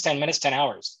 seconds, 10 minutes, 10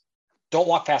 hours. Don't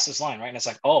walk past this line, right? And it's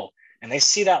like, oh, and they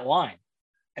see that line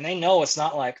and they know it's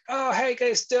not like, oh, hey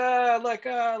guys,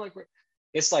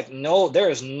 it's like, no, there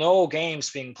is no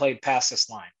games being played past this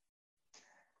line.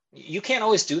 You can't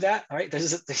always do that, right?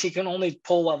 You can only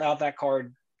pull out that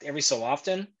card every so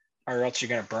often or else you're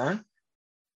going to burn.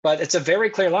 But it's a very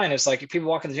clear line. It's like if people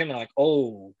walk in the gym and they're like,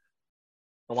 oh,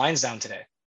 the line's down today.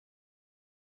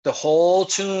 The whole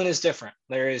tune is different.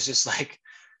 There is just like,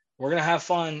 we're going to have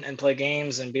fun and play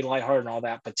games and be lighthearted and all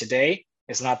that. But today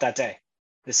is not that day.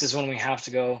 This is when we have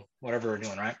to go whatever we're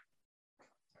doing, right?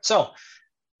 So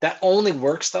that only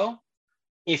works, though,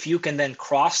 if you can then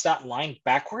cross that line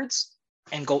backwards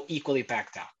and go equally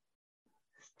back down.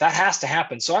 That has to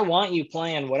happen. So I want you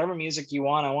playing whatever music you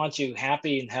want. I want you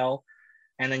happy in hell.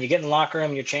 And then you get in the locker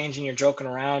room, you're changing, you're joking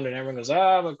around, and everyone goes,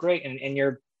 oh, but great. And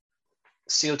your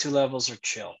CO2 levels are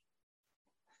chill.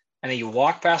 And then you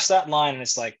walk past that line and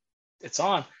it's like, it's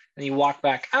on. And you walk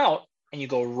back out and you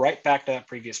go right back to that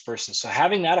previous person. So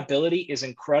having that ability is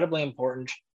incredibly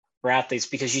important for athletes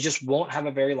because you just won't have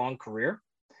a very long career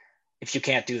if you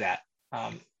can't do that.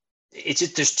 It's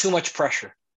just, there's too much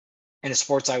pressure in the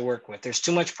sports I work with. There's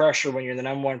too much pressure when you're the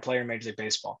number one player in Major League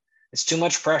Baseball. It's too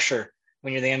much pressure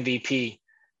when you're the MVP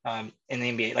in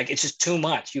the NBA. Like, it's just too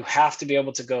much. You have to be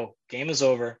able to go, game is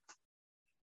over.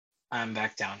 I'm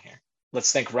back down here.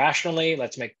 Let's think rationally.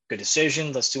 Let's make good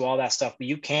decisions. Let's do all that stuff. But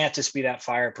you can't just be that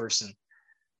fire person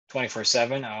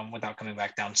 24/7 without coming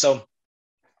back down. So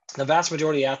the vast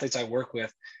majority of athletes I work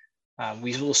with,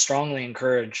 we will strongly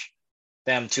encourage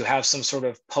them to have some sort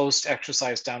of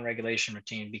post-exercise down regulation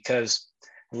routine because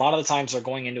a lot of the times they're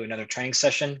going into another training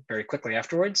session very quickly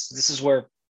afterwards. This is where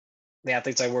the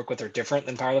athletes I work with are different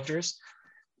than powerlifters.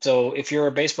 So if you're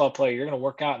a baseball player, you're going to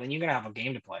work out and then you're going to have a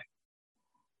game to play.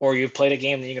 Or you've played a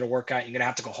game, then you're going to work out, you're going to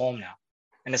have to go home now.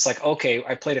 And it's like, okay,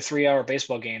 I played a 3-hour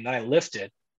baseball game, then I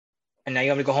lifted, and now you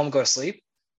want me to go home and go to sleep?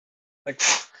 Like,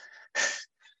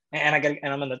 and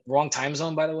I'm in the wrong time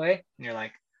zone, by the way. And you're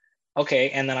like, okay.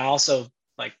 And then I also,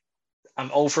 like, I'm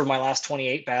over my last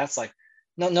 28 bats, like,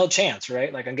 no chance,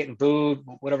 right? Like, I'm getting booed,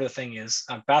 whatever the thing is.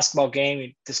 Basketball game,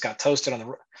 you just got toasted on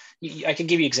the. I can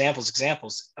give you examples.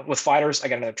 With fighters, I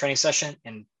got another training session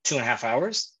in 2.5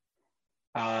 hours.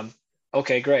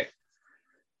 Okay, great.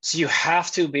 So you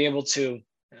have to be able to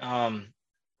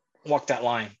walk that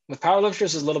line. With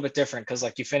powerlifters, it's a little bit different because,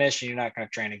 like, you finish and you're not going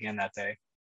to train again that day.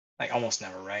 Like, almost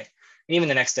never, right? And even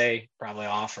the next day, probably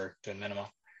off or to a minimum.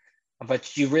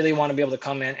 But you really want to be able to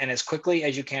come in and as quickly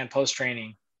as you can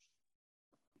post-training,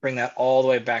 bring that all the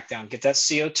way back down. Get that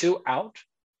CO2 out,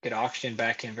 get oxygen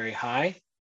back in very high,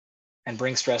 and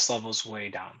bring stress levels way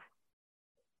down.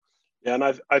 Yeah,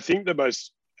 and I think the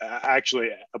most actually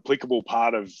applicable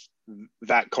part of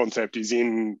that concept is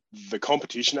in the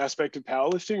competition aspect of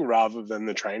powerlifting rather than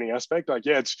the training aspect. Like,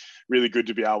 yeah, it's really good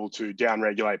to be able to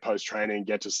down-regulate post-training,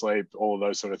 get to sleep, all of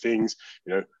those sort of things.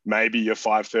 You know, maybe your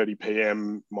 5:30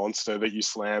 p.m. monster that you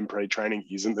slam pre-training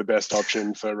isn't the best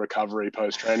option for recovery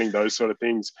post-training, those sort of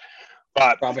things.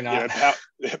 But probably not.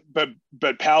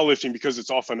 But powerlifting, because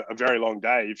it's often a very long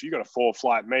day, if you've got a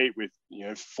 4-flight meet with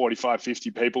 45,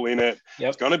 50 people in it,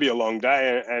 It's going to be a long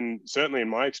day. And certainly in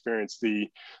my experience, the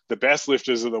best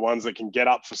lifters are the ones that can get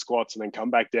up for squats and then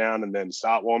come back down and then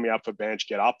start warming up for bench,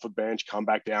 get up for bench, come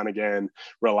back down again,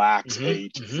 relax,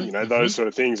 eat, those sort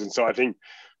of things. And so I think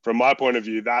from my point of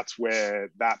view, that's where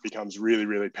that becomes really,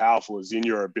 really powerful, is in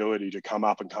your ability to come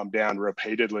up and come down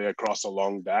repeatedly across a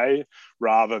long day,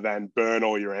 rather than burn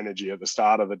all your energy at the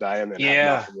start of the day and then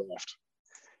have nothing left.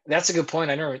 That's a good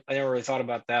point. I never really thought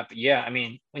about that, but yeah, I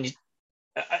mean, when you,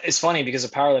 it's funny because a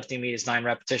powerlifting meet is 9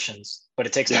 repetitions, but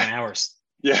it takes 9 hours.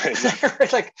 Yeah.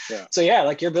 Exactly. So yeah,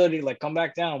 like your ability to like come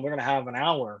back down, we're going to have an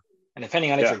hour, and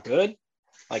depending on if you're good,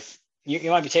 like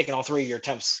you might be taking all 3 of your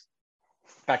attempts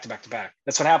back to back to back.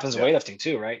 That's what happens in weightlifting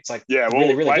too, right? It's like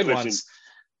really, really good ones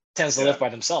tends to lift by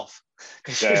themselves.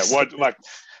 Yeah,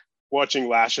 watching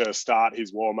Lasher start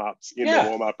his warm-ups in the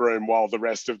warm-up room while the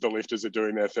rest of the lifters are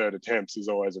doing their third attempts is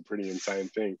always a pretty insane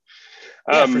thing.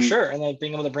 Yeah, for sure. And then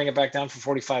being able to bring it back down for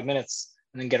 45 minutes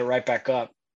and then get it right back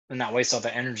up and not waste all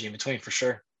the energy in between, for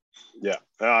sure. Yeah,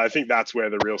 I think that's where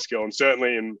the real skill, and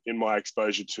certainly in my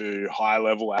exposure to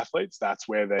high-level athletes, that's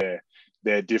where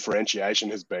their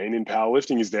differentiation has been in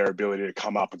powerlifting, is their ability to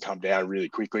come up and come down really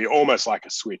quickly, almost like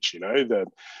a switch. The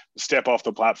step off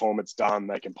the platform, it's done,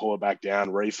 they can pull it back down,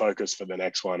 refocus for the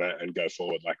next one, and go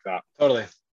forward like that. Totally.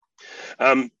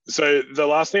 So the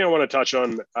last thing I want to touch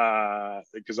on,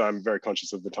 because I'm very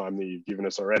conscious of the time that you've given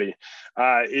us already,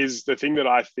 is the thing that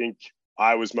I think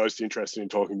I was most interested in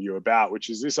talking to you about, which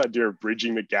is this idea of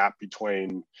bridging the gap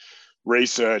between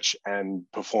research and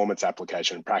performance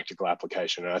application, practical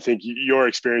application. And I think your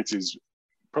experience is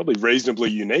probably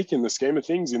reasonably unique in the scheme of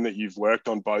things, in that you've worked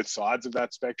on both sides of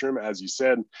that spectrum, as you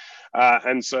said.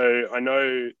 And so I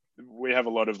know we have a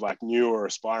lot of like new or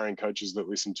aspiring coaches that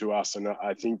listen to us. And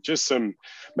I think just some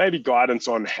maybe guidance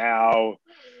on how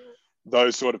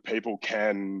those sort of people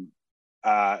can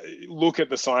look at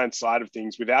the science side of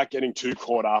things without getting too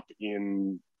caught up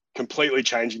in completely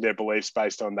changing their beliefs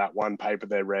based on that one paper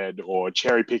they read, or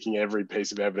cherry picking every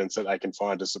piece of evidence that they can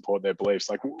find to support their beliefs.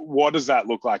 Like, what does that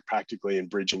look like practically in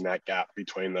bridging that gap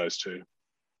between those two?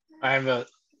 I have a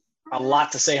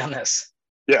lot to say on this.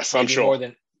 Yes, I'm sure. More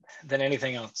than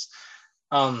anything else.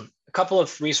 A couple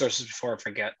of resources before I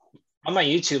forget. On my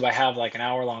YouTube, I have like an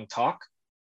hour-long talk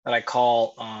that I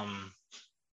call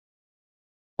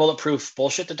Bulletproof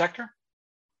Bullshit Detector.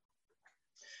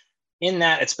 In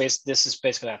that, this is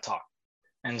basically that talk.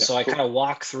 And so I kind of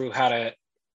walk through how to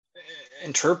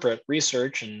interpret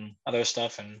research and other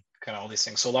stuff and kind of all these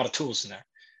things. So a lot of tools in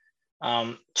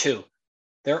there. 2,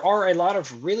 there are a lot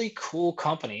of really cool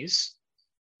companies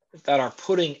that are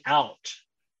putting out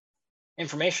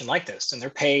information like this, and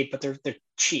they're paid, but they're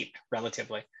cheap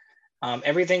relatively.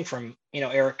 Everything from,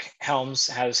 Eric Helms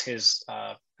has his,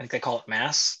 I think they call it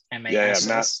MASS,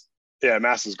 M-A-S-S. Yeah,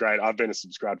 MASS is great. I've been a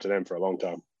subscriber to them for a long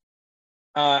time.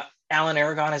 Alan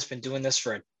Aragon has been doing this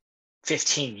for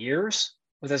 15 years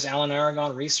with his Alan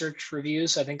Aragon research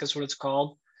reviews, I think is what it's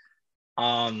called.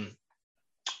 I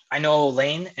know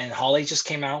Lane and Holly just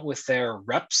came out with their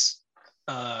reps,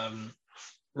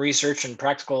 research and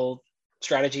practical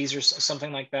strategies or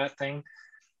something like that thing.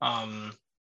 I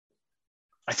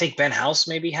think Ben House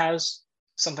maybe has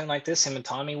something like this. Him and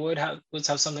Tommy would have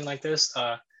something like this.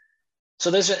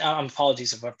 So those are,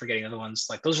 apologies if I'm forgetting other ones.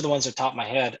 Like, those are the ones that are top of my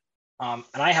head. And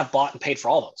I have bought and paid for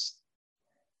all those.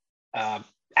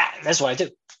 That's what I do.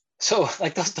 So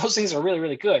like those things are really,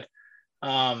 really good.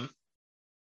 So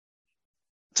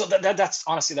that's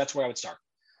honestly, that's where I would start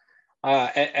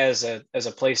as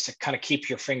a place to kind of keep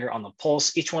your finger on the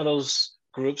pulse. Each one of those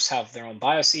groups have their own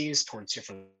biases towards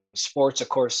different sports. Of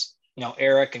course,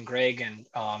 Eric and Greg and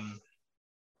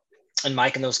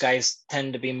Mike and those guys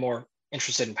tend to be more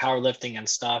interested in powerlifting and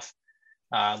stuff.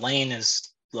 Lane is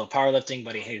low powerlifting,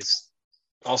 but he's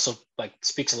also like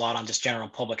speaks a lot on just general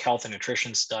public health and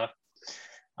nutrition stuff.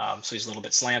 So he's a little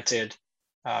bit slanted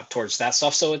towards that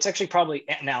stuff. So it's actually probably,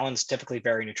 and Alan's typically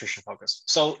very nutrition focused.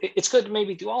 So it's good to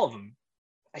maybe do all of them.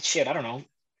 I don't know,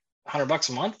 $100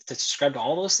 a month to subscribe to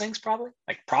all those things,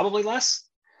 probably less.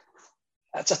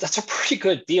 That's a pretty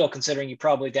good deal considering you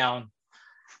probably down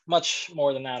much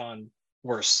more than that on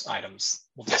worse items.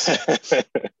 We'll just say.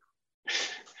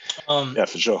 Yeah,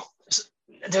 for sure.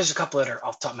 There's a couple that are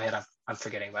off the top of my head I'm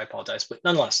forgetting, but I apologize. But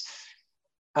nonetheless,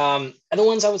 and the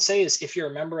ones I would say is if you're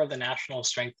a member of the National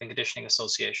Strength and Conditioning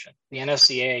Association, the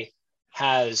NSCA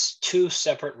has 2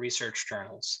 separate research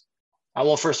journals.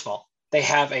 Well, first of all, they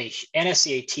have a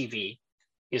NSCA TV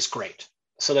is great.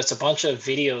 So that's a bunch of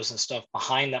videos and stuff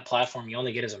behind that platform you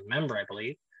only get as a member, I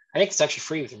believe. I think it's actually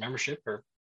free with your membership or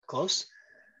close.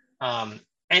 And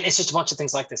it's just a bunch of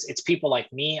things like this. It's people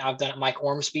like me. I've done it. Mike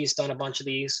Ormsby's done a bunch of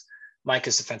these. Mike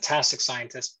is a fantastic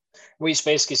scientist. We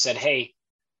basically said, hey,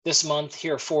 this month,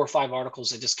 here are 4 or 5 articles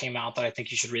that just came out that I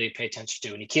think you should really pay attention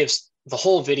to. And he gives the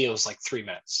whole video is like 3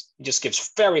 minutes. He just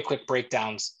gives very quick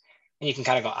breakdowns. And you can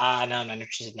kind of go, no, I'm not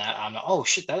interested in that. I'm not, oh,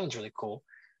 shit, that one's really cool.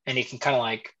 And he can kind of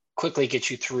like quickly get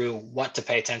you through what to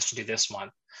pay attention to this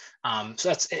month. So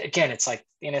that's, again, it's like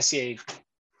the NSCA,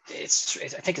 I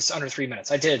think it's under 3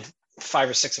 minutes. I did 5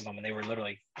 or 6 of them and they were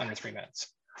literally under 3 minutes.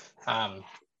 The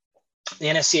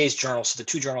NSCA's journal, so the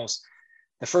 2 journals,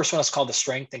 the first one is called the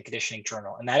Strength and Conditioning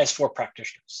Journal, and that is for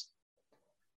practitioners,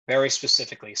 very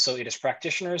specifically. So it is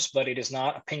practitioners, but it is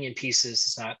not opinion pieces.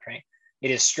 It's not, right? It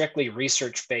is strictly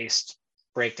research-based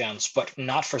breakdowns, but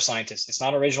not for scientists. It's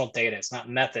not original data. It's not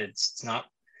methods. It's not,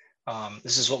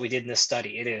 this is what we did in this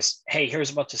study. It is, hey,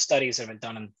 here's a bunch of studies that have been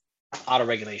done in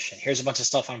auto-regulation. Here's a bunch of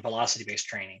stuff on velocity-based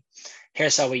training.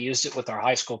 Here's how we used it with our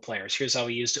high school players. Here's how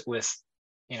we used it with,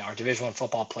 our Division I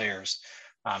football players.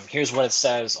 Here's what it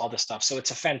says, all this stuff. So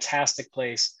it's a fantastic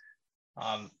place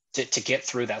to get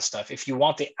through that stuff. If you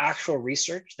want the actual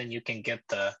research, then you can get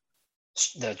the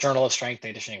Journal of Strength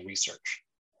and Conditioning Research.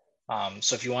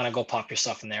 So if you want to go pop your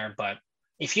stuff in there, but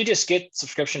if you just get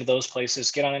subscription to those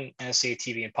places, get on an NSCA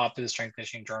TV and pop to the Strength and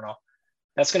Conditioning Journal,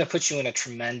 that's going to put you in a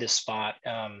tremendous spot.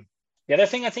 The other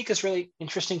thing I think is really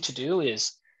interesting to do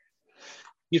is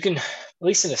you can, at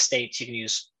least in the States, you can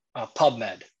use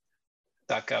PubMed.gov.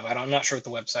 I'm not sure what the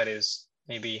website is,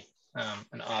 maybe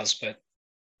an Oz, but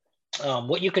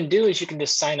what you can do is you can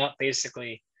just sign up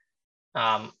basically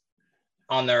on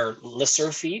their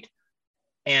listserv feed,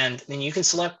 and then you can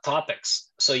select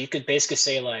topics. So you could basically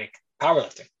say like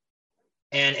powerlifting,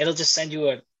 and it'll just send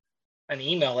you an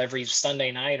email every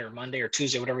Sunday night or Monday or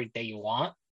Tuesday, whatever day you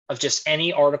want, of just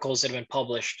any articles that have been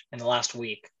published in the last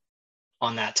week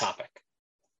on that topic.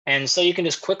 And so you can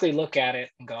just quickly look at it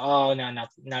and go, oh, no,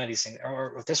 none of these things.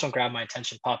 Or if this one grabbed my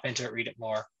attention, pop into it, read it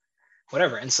more,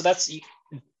 whatever. And so that's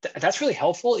really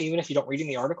helpful, even if you don't read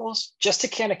the articles, just to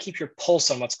kind of keep your pulse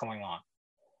on what's going on.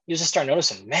 You just start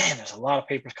noticing, man, there's a lot of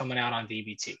papers coming out on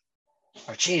VBT.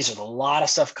 Or geez, there's a lot of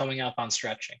stuff coming up on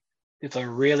stretching. People are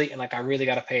really, like, I really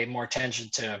got to pay more attention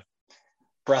to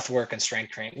breath work and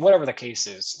strength training, whatever the case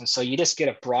is. And so you just get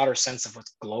a broader sense of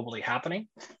what's globally happening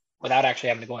without actually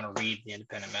having to go in and read the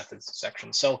independent methods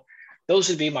section. So those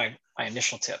would be my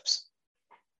initial tips.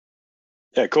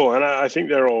 Yeah, cool. And I think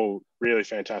they're all really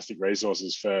fantastic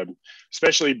resources for,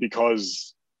 especially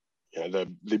because the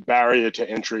barrier to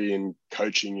entry in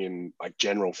coaching in like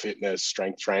general fitness,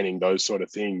 strength training, those sort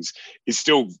of things is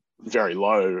still very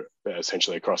low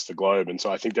essentially across the globe. And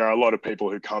so I think there are a lot of people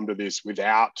who come to this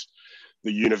without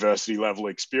the university level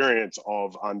experience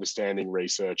of understanding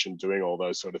research and doing all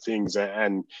those sort of things.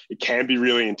 And it can be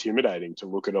really intimidating to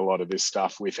look at a lot of this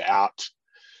stuff without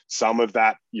some of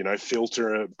that,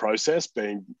 filter process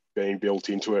being built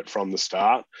into it from the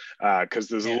start, because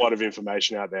there's a lot of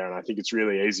information out there. And I think it's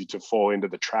really easy to fall into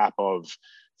the trap of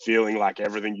feeling like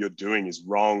everything you're doing is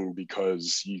wrong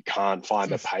because you can't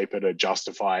find a paper to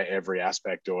justify every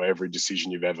aspect or every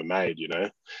decision you've ever made,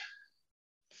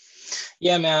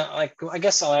 Yeah, man, like, I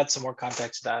guess I'll add some more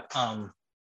context to that.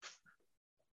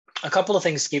 A couple of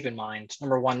things to keep in mind.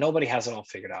 Number one, nobody has it all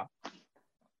figured out.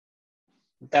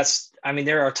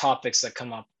 There are topics that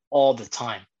come up all the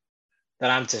time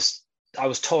that I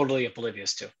was totally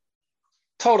oblivious to.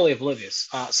 Totally oblivious.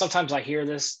 Sometimes I hear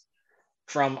this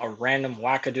from a random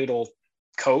wackadoodle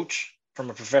coach, from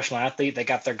a professional athlete. They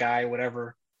got their guy,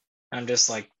 whatever. I'm just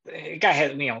like, the guy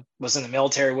had, was in the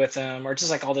military with him, or just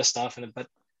like all this stuff. But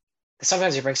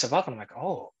sometimes he brings stuff up and I'm like,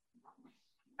 oh,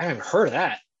 I haven't even heard of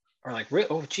that. Or like,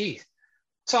 oh, gee.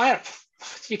 So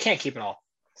you can't keep it all.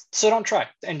 So don't try,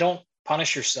 and don't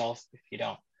punish yourself if you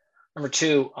don't. Number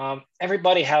two,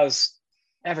 everybody has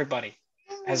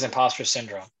imposter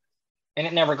syndrome, and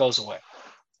it never goes away,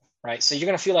 right? So you're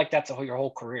going to feel like that your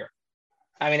whole career.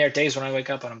 There are days when I wake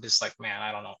up and I'm just like, man,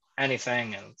 I don't know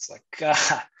anything. And it's like,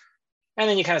 God. And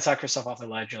then you kind of talk yourself off the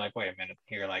ledge. You're like, wait a minute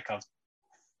here. Like,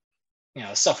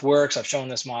 stuff works. I've shown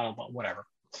this model, but whatever.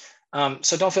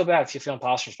 So don't feel bad if you feel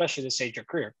imposter, especially at this stage of your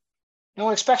career. No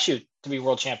one expects you to be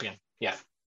world champion yet.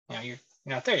 You're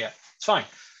not there yet. It's fine.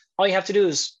 All you have to do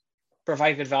is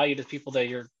provide good value to the people that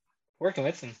you're working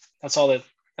with, and that's all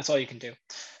you can do.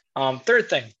 Third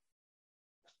thing,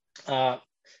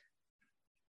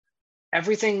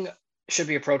 everything should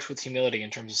be approached with humility in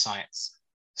terms of science.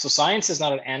 So science is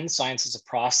not an end, science is a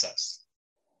process.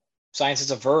 Science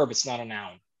is a verb, it's not a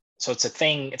noun. So it's a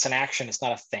thing, it's an action, it's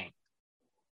not a thing.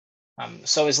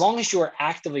 So as long as you are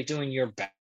actively doing your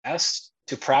best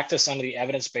to practice under the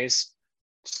evidence-based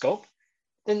scope,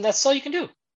 then that's all you can do.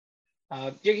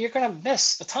 You're going to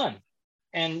miss a ton.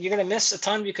 And you're going to miss a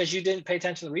ton because you didn't pay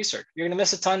attention to the research. You're going to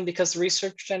miss a ton because the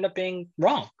research ended up being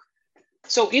wrong.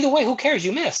 So either way, who cares?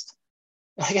 You missed.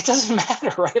 Like, it doesn't matter,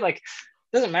 right? Like,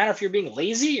 it doesn't matter if you're being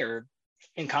lazy or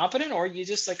incompetent, or you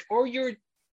just like, or you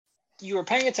were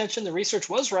paying attention, the research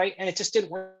was right, and it just didn't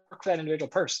work for that individual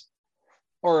person,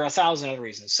 or 1,000 other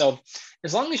reasons. So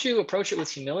as long as you approach it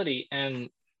with humility and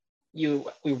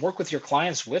we work with your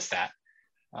clients with that.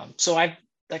 So I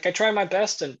try my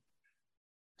best, and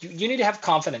you need to have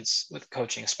confidence with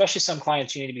coaching, especially some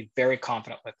clients you need to be very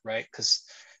confident with, right? Because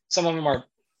some of them are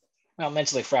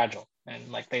mentally fragile,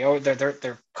 and like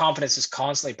their confidence is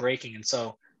constantly breaking. And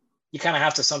so you kind of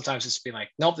have to sometimes just be like,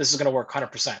 nope, this is going to work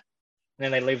 100%. And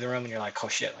then they leave the room and you're like, oh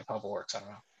shit, I hope it works. I don't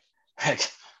know.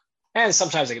 And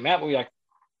sometimes they get mad, but we're like,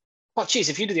 well, geez,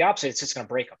 if you do the opposite, it's just going to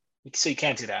break them. So you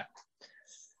can't do that.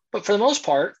 But for the most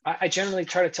part, I generally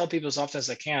try to tell people as often as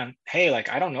I can, hey,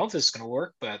 like, I don't know if this is going to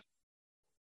work, but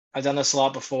I've done this a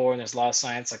lot before, and there's a lot of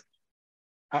science. Like,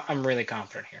 I'm really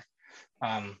confident here.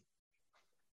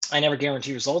 I never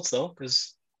guarantee results though,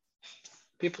 because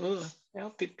people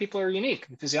are unique.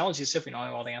 Physiology is different. I don't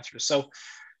have all the answers. So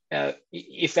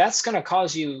if that's going to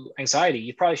cause you anxiety,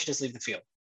 you probably should just leave the field.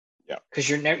 Yeah. Because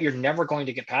you're never going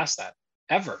to get past that,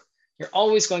 ever. You're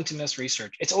always going to miss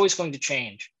research. It's always going to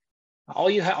change. All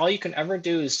you can ever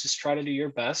do is just try to do your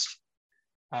best.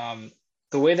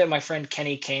 The way that my friend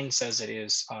Kenny Kane says it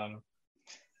is,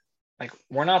 like,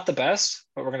 we're not the best,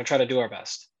 but we're going to try to do our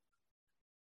best.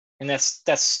 And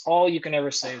that's all you can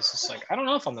ever say, is just like, I don't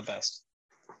know if I'm the best,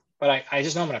 but I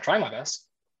just know I'm going to try my best.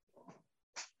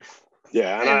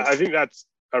 Yeah, and I think that's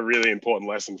a really important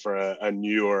lesson for a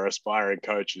new or aspiring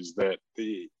coach, is that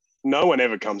no one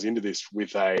ever comes into this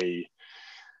with a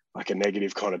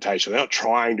negative connotation. They're not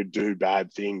trying to do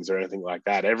bad things or anything like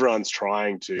that. Everyone's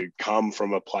trying to come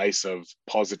from a place of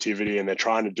positivity, and they're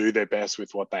trying to do their best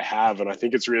with what they have. And I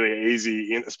think it's really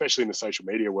easy, especially in the social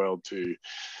media world, to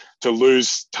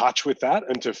lose touch with that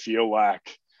and to feel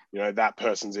like, that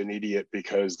person's an idiot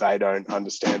because they don't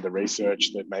understand the research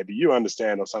that maybe you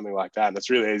understand or something like that. And it's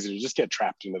really easy to just get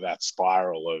trapped into that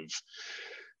spiral of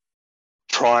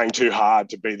trying too hard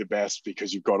to be the best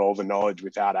because you've got all the knowledge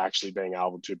without actually being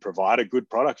able to provide a good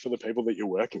product for the people that you're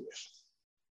working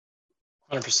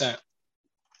with. 100%.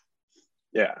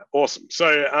 Yeah, awesome.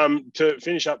 So to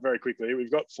finish up very quickly, we've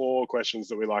got 4 questions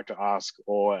that we like to ask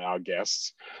all our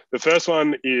guests. The first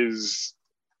one is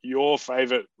your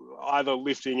favorite either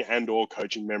lifting and or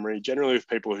coaching memory, generally with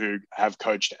people who have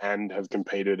coached and have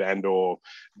competed and or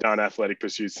done athletic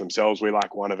pursuits themselves. We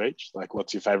like one of each. Like,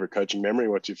 what's your favorite coaching memory?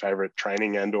 What's your favorite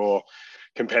training and or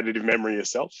competitive memory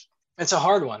yourself? It's a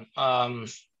hard one.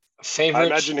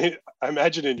 Favorite. I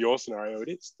imagine in your scenario it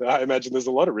is. I imagine there's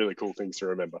a lot of really cool things to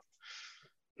remember.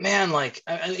 Man, like,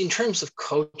 in terms of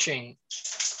coaching,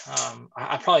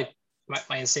 I probably,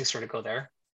 my instincts sort of go there.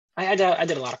 I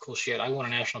did a lot of cool shit. I won a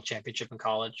national championship in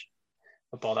college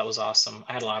football. That was awesome.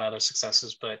 I had a lot of other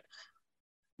successes, but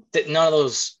none of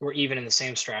those were even in the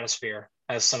same stratosphere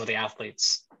as some of the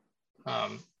athletes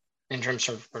in terms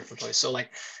of place. So,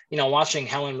 like, watching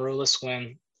Helen Maroulis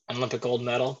win an Olympic gold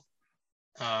medal,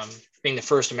 being the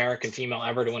first American female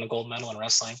ever to win a gold medal in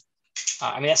wrestling.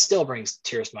 That still brings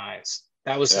tears to my eyes.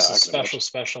 That was just a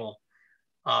special.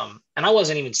 And I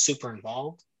wasn't even super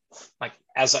involved, like,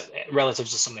 relative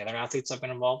to some of the other athletes I've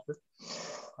been involved with.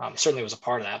 Certainly was a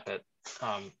part of that, but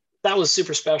that was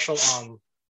super special.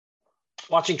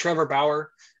 Watching Trevor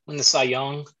Bauer win the Cy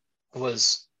Young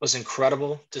was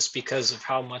incredible, just because of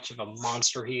how much of a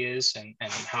monster he is, and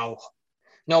how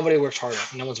nobody works harder.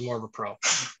 No one's more of a pro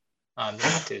than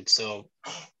that dude. So,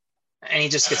 and he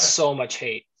just gets so much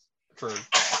hate for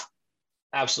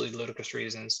absolutely ludicrous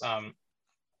reasons. And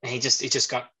he just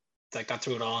got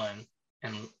through it all,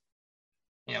 and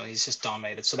he's just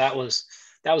dominated. So that was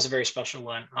a very special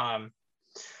one.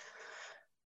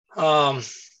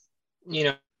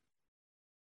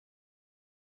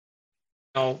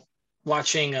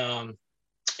 Watching a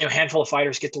handful of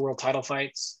fighters get to world title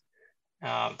fights.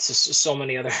 So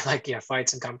many other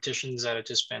fights and competitions that have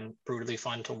just been brutally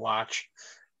fun to watch.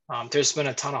 There's been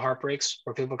a ton of heartbreaks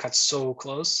where people got so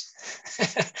close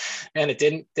and it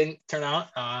didn't turn out.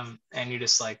 And you're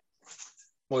just like,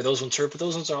 boy, those ones hurt, but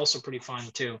those ones are also pretty fun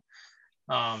too.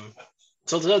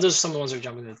 So those are some of the ones that are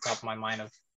jumping to the top of my mind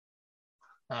of,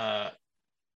 I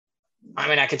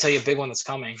mean, I can tell you a big one that's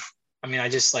coming. I mean, I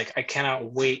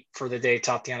cannot wait for the day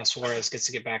Tatiana Suarez gets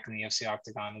to get back in the UFC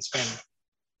octagon. It's been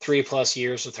 3+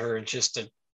 years with her and just an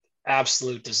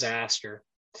absolute disaster.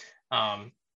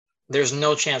 There's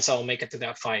no chance I'll make it to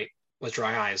that fight with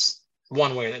dry eyes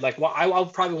one way. Like, well, I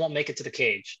probably won't make it to the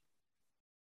cage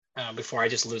before I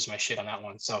just lose my shit on that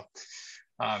one. So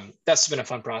that's been a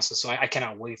fun process. So I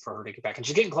cannot wait for her to get back, and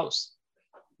she's getting close.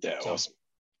 Yeah, awesome.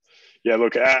 Yeah,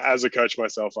 look, as a coach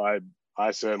myself,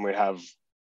 I certainly have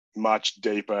much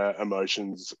deeper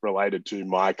emotions related to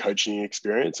my coaching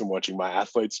experience and watching my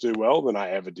athletes do well than I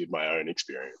ever did my own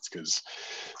experience. Because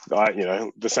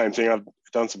the same thing, I've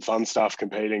done some fun stuff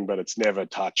competing, but it's never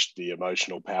touched the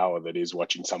emotional power that is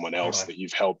watching someone else that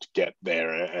you've helped get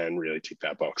there and really tick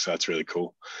that box. So that's really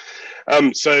cool.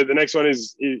 So the next one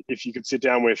is, if you could sit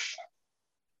down with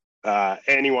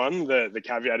anyone, the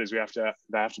caveat is they have to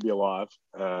be alive,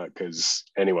 because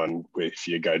anyone, if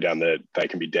you go down they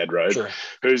can be dead road. Sure.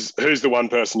 Who's the one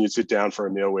person you'd sit down for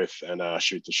a meal with and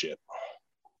shoot the shit?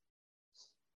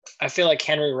 I feel like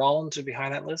Henry Rollins would be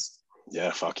behind that list.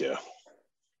 Yeah, fuck yeah.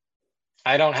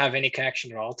 I don't have any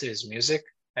connection at all to his music.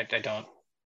 I don't.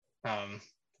 I'm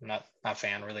not a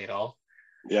fan really at all.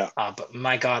 Yeah. But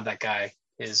my God, that guy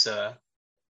is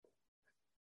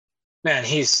man.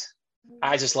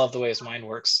 I just love the way his mind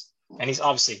works, and he's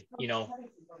obviously,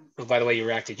 by the way you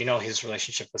reacted, his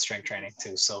relationship with strength training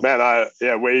too. So man,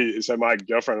 so my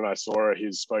girlfriend and I saw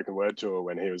his spoken word tour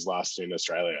when he was last in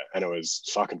Australia, and it was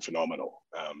fucking phenomenal.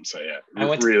 So yeah, I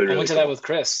went to that with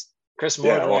Chris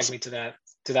Moore, dragged me to that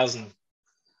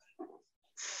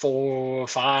 2004,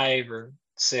 5 or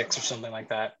 6 or something like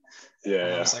that.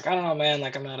 Yeah, I was like, I don't know, man,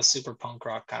 like I'm not a super punk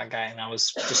rock kind of guy, and I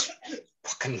was just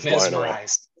fucking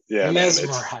mesmerized. Yeah,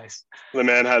 mesmerized. The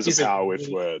man has a power with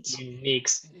words.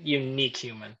 Unique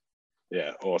human.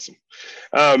 Yeah, awesome.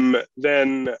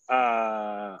 Then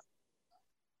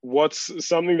what's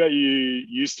something that you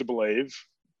used to believe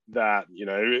that,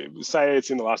 say it's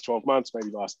in the last 12 months, maybe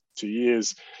the last 2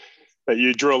 years, that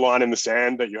you drew a line in the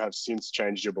sand that you have since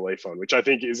changed your belief on, which I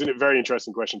think is a very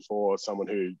interesting question for someone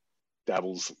who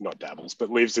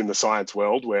lives in the science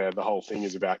world, where the whole thing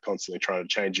is about constantly trying to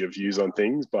change your views on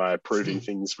things by proving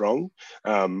things wrong.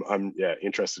 I'm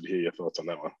interested to hear your thoughts on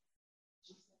that one.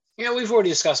 Yeah, we've already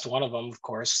discussed one of them, of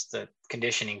course, the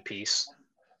conditioning piece.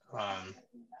 I'm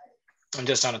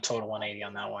just on a total 180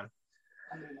 on that one.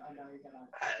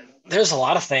 There's a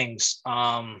lot of things.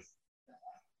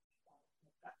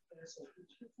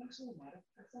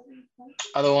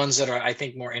 Other ones that are, I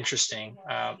think, more interesting.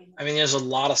 There's a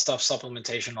lot of stuff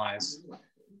supplementation wise.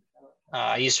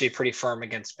 I used to be pretty firm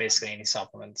against basically any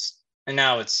supplements, and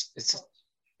now it's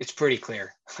pretty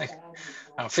clear. Like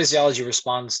physiology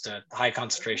responds to high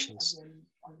concentrations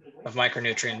of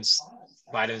micronutrients,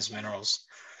 vitamins, minerals.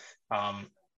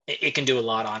 It can do a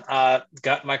lot on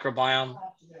gut microbiome.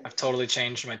 I've totally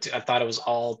changed I thought it was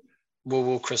all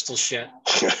woo-woo crystal shit.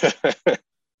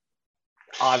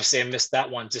 Obviously, I missed that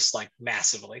one just like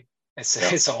massively.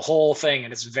 It's a whole thing,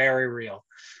 and it's very real.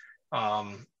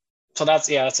 So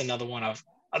that's another one of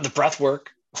the breath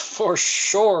work for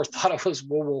sure. Thought it was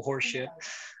woo-woo horseshit.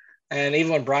 And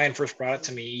even when Brian first brought it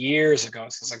to me years ago,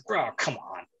 it's like, bro, come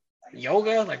on,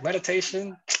 yoga, like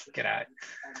meditation, get out.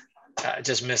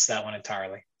 Just missed that one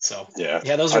entirely. So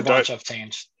yeah, those are a bunch I've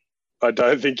changed. I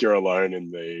don't think you're alone in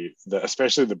the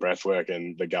especially the breath work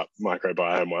and the gut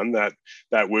microbiome one. That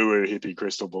woo-woo hippie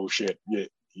crystal bullshit,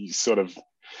 you sort of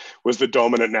was the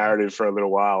dominant narrative for a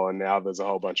little while, and now there's a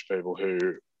whole bunch of people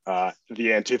who are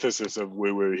the antithesis of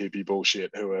woo-woo hippie bullshit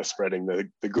who are spreading the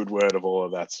good word of all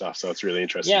of that stuff. So it's really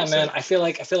interesting. Yeah, man, I feel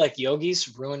like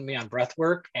yogis ruined me on breath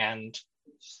work, and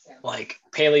like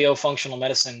paleo functional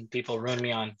medicine people ruined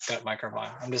me on gut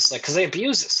microbiome. I'm just like, because they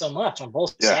abuse it so much on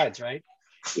both sides, right?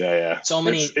 Yeah. So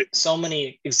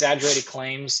many exaggerated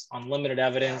claims on limited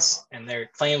evidence, and their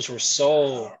claims were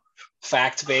so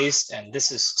fact-based, and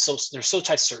there's so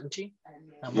tight certainty.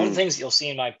 One of the things you'll see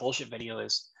in my bullshit video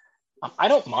is I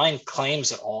don't mind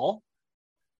claims at all,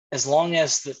 as long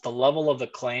as the level of the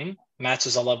claim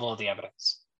matches the level of the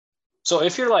evidence. So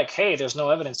if you're like, hey, there's no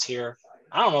evidence here,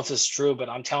 I don't know if this is true, but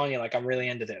I'm telling you, like, I'm really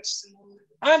into this,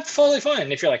 I'm totally fine.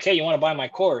 And if you're like, hey, you want to buy my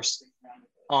course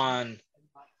on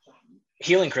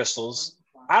healing crystals,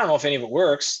 I don't know if any of it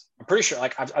works. I'm pretty sure,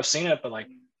 like, I've seen it, but like,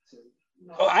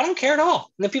 I don't care at all.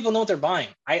 And then people know what they're buying.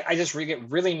 I just get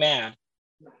really mad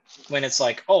when it's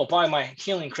like, oh, buy my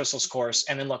healing crystals course,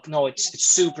 and then look, no, it's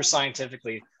super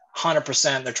scientifically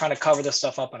 100%. They're trying to cover this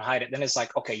stuff up and hide it. Then it's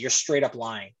like, okay, you're straight up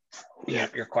lying.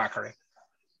 You're quackery.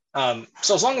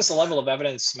 So as long as the level of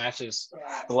evidence matches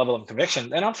the level of conviction,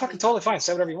 then I'm fucking totally fine.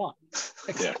 Say whatever you want.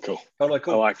 Yeah, cool. Totally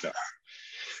cool. I like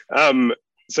that.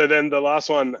 So then the last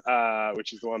one,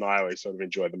 which is the one I always sort of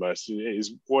enjoy the most,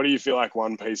 is what do you feel like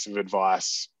one piece of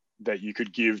advice that you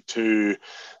could give to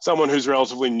someone who's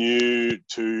relatively new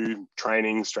to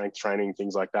training, strength training,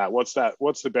 things like that? What's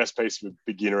the best piece of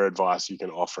beginner advice you can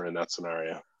offer in that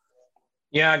scenario?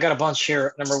 Yeah, I got a bunch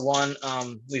here. Number one,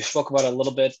 we've spoke about it a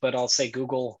little bit, but I'll say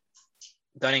Google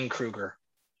Dunning-Kruger.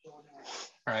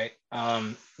 All right.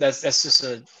 That's just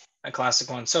a classic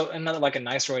one. So another, like a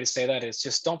nicer way to say that is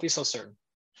just don't be so certain.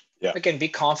 Yeah. Again, be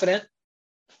confident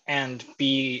and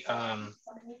be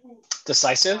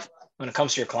decisive when it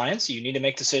comes to your clients. You need to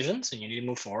make decisions and you need to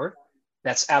move forward.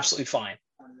 That's absolutely fine.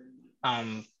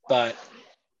 But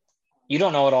you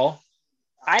don't know it all.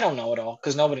 I don't know it all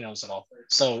because nobody knows it all.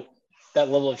 So that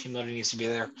level of humility needs to be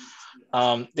there.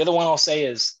 The other one I'll say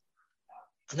is,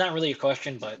 it's not really a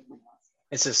question, but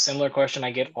it's a similar question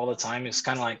I get all the time. It's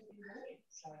kind of like,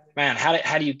 man,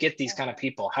 how do you get these kind of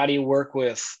people? How do you work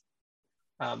with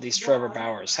these Trevor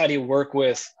Bowers? How do you work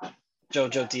with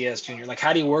Jojo Diaz Jr.? Like,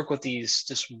 how do you work with these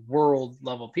just world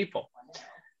level people?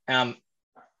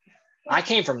 I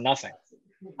came from nothing.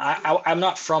 I'm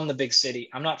not from the big city.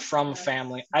 I'm not from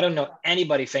family. I don't know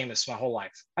anybody famous my whole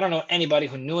life. I don't know anybody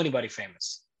who knew anybody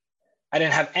famous. I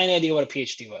didn't have any idea what a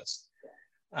PhD was.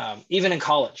 Even in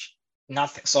college,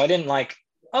 nothing. So I didn't like,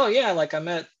 oh yeah, like I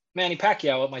met Manny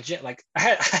Pacquiao at my gym. Like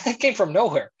I came from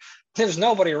nowhere. There's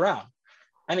nobody around,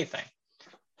 anything.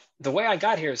 The way I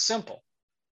got here is simple.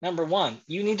 Number one,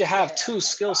 you need to have two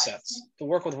skill sets to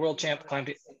work with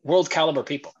world caliber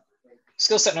people.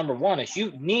 Skill set number one is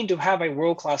you need to have a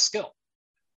world-class skill.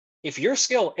 If your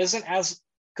skill isn't as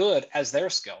good as their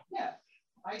skill,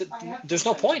 there's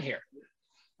no point here,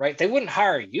 right? They wouldn't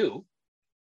hire you,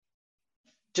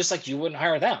 just like you wouldn't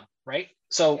hire them, right?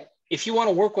 So if you want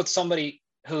to work with somebody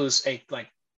who's a like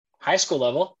high school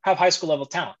level, have high school level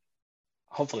talent,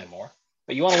 hopefully more.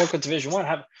 But you want to work with Division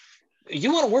I,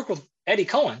 you want to work with Eddie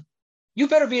Cohen, you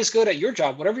better be as good at your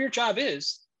job, whatever your job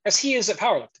is, as he is at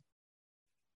powerlifting.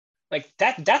 Like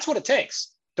that's what it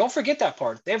takes. Don't forget that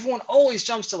part. Everyone always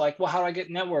jumps to like, well, how do I get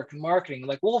network and marketing?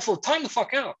 Like, well, time the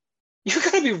fuck out. You're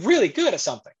going to be really good at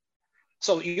something.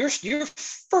 So your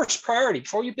first priority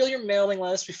before you build your mailing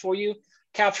list, before you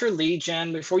capture lead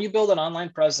gen, before you build an online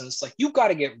presence, like you've got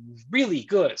to get really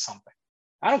good at something.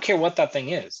 I don't care what that thing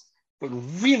is, but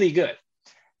really good.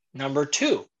 Number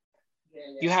two,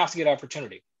 you have to get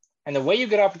opportunity. And the way you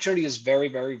get opportunity is very,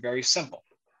 very, very simple.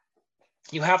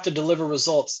 You have to deliver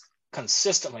results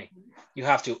consistently. You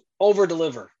have to over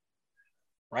deliver,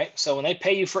 right? So when they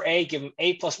pay you for A, give them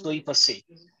A plus B plus C.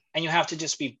 And you have to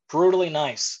just be brutally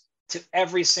nice to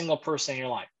every single person in your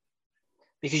life,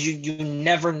 because you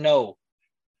never know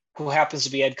who happens to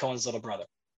be Ed Cohen's little brother.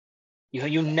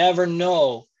 You never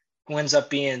know who ends up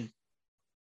being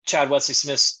Chad Wesley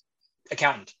Smith's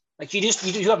accountant. Like you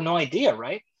have no idea,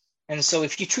 right? And so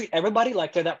if you treat everybody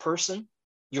like they're that person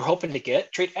you're hoping to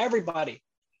get, treat everybody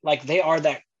like they are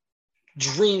that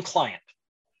dream client.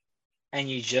 And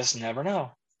you just never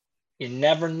know. You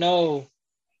never know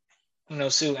who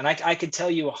knows who. And I could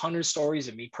tell you 100 stories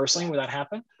of me personally where that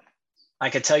happened. I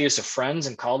could tell you some friends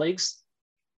and colleagues.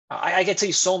 I could tell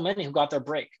you so many who got their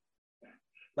break.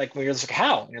 Like when you're just like,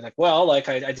 how? And you're like, well, like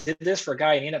I did this for a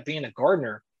guy and he ended up being a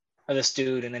gardener of this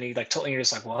dude. And then he like told me, you're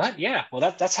just like, what? Yeah,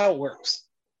 well, that's how it works.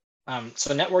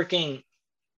 So networking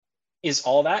is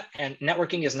all that. And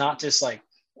networking is not just like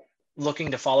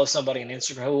looking to follow somebody on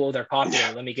Instagram. Oh, they're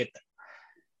popular. Let me get them.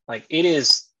 Like it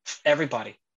is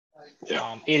everybody.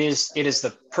 Yeah. It is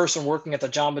the person working at the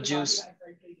Jamba Juice.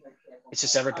 It's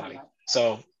just everybody.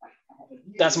 So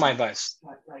that's my advice.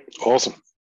 Awesome.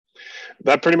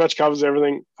 That pretty much covers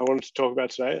everything I wanted to talk about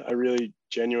today. I really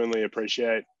genuinely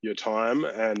appreciate your time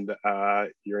and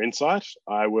your insight.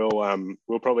 I will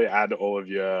we'll probably add all of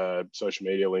your social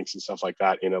media links and stuff like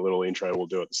that in a little intro we'll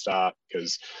do at the start,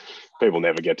 because people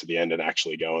never get to the end and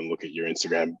actually go and look at your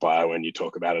Instagram bio when you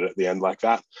talk about it at the end like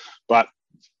that. But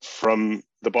from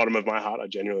the bottom of my heart, I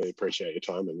genuinely appreciate your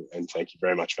time and thank you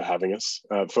very much for having us,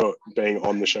 for being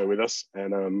on the show with us.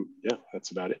 And yeah,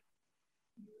 that's about it.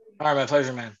 All right, my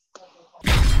pleasure, man.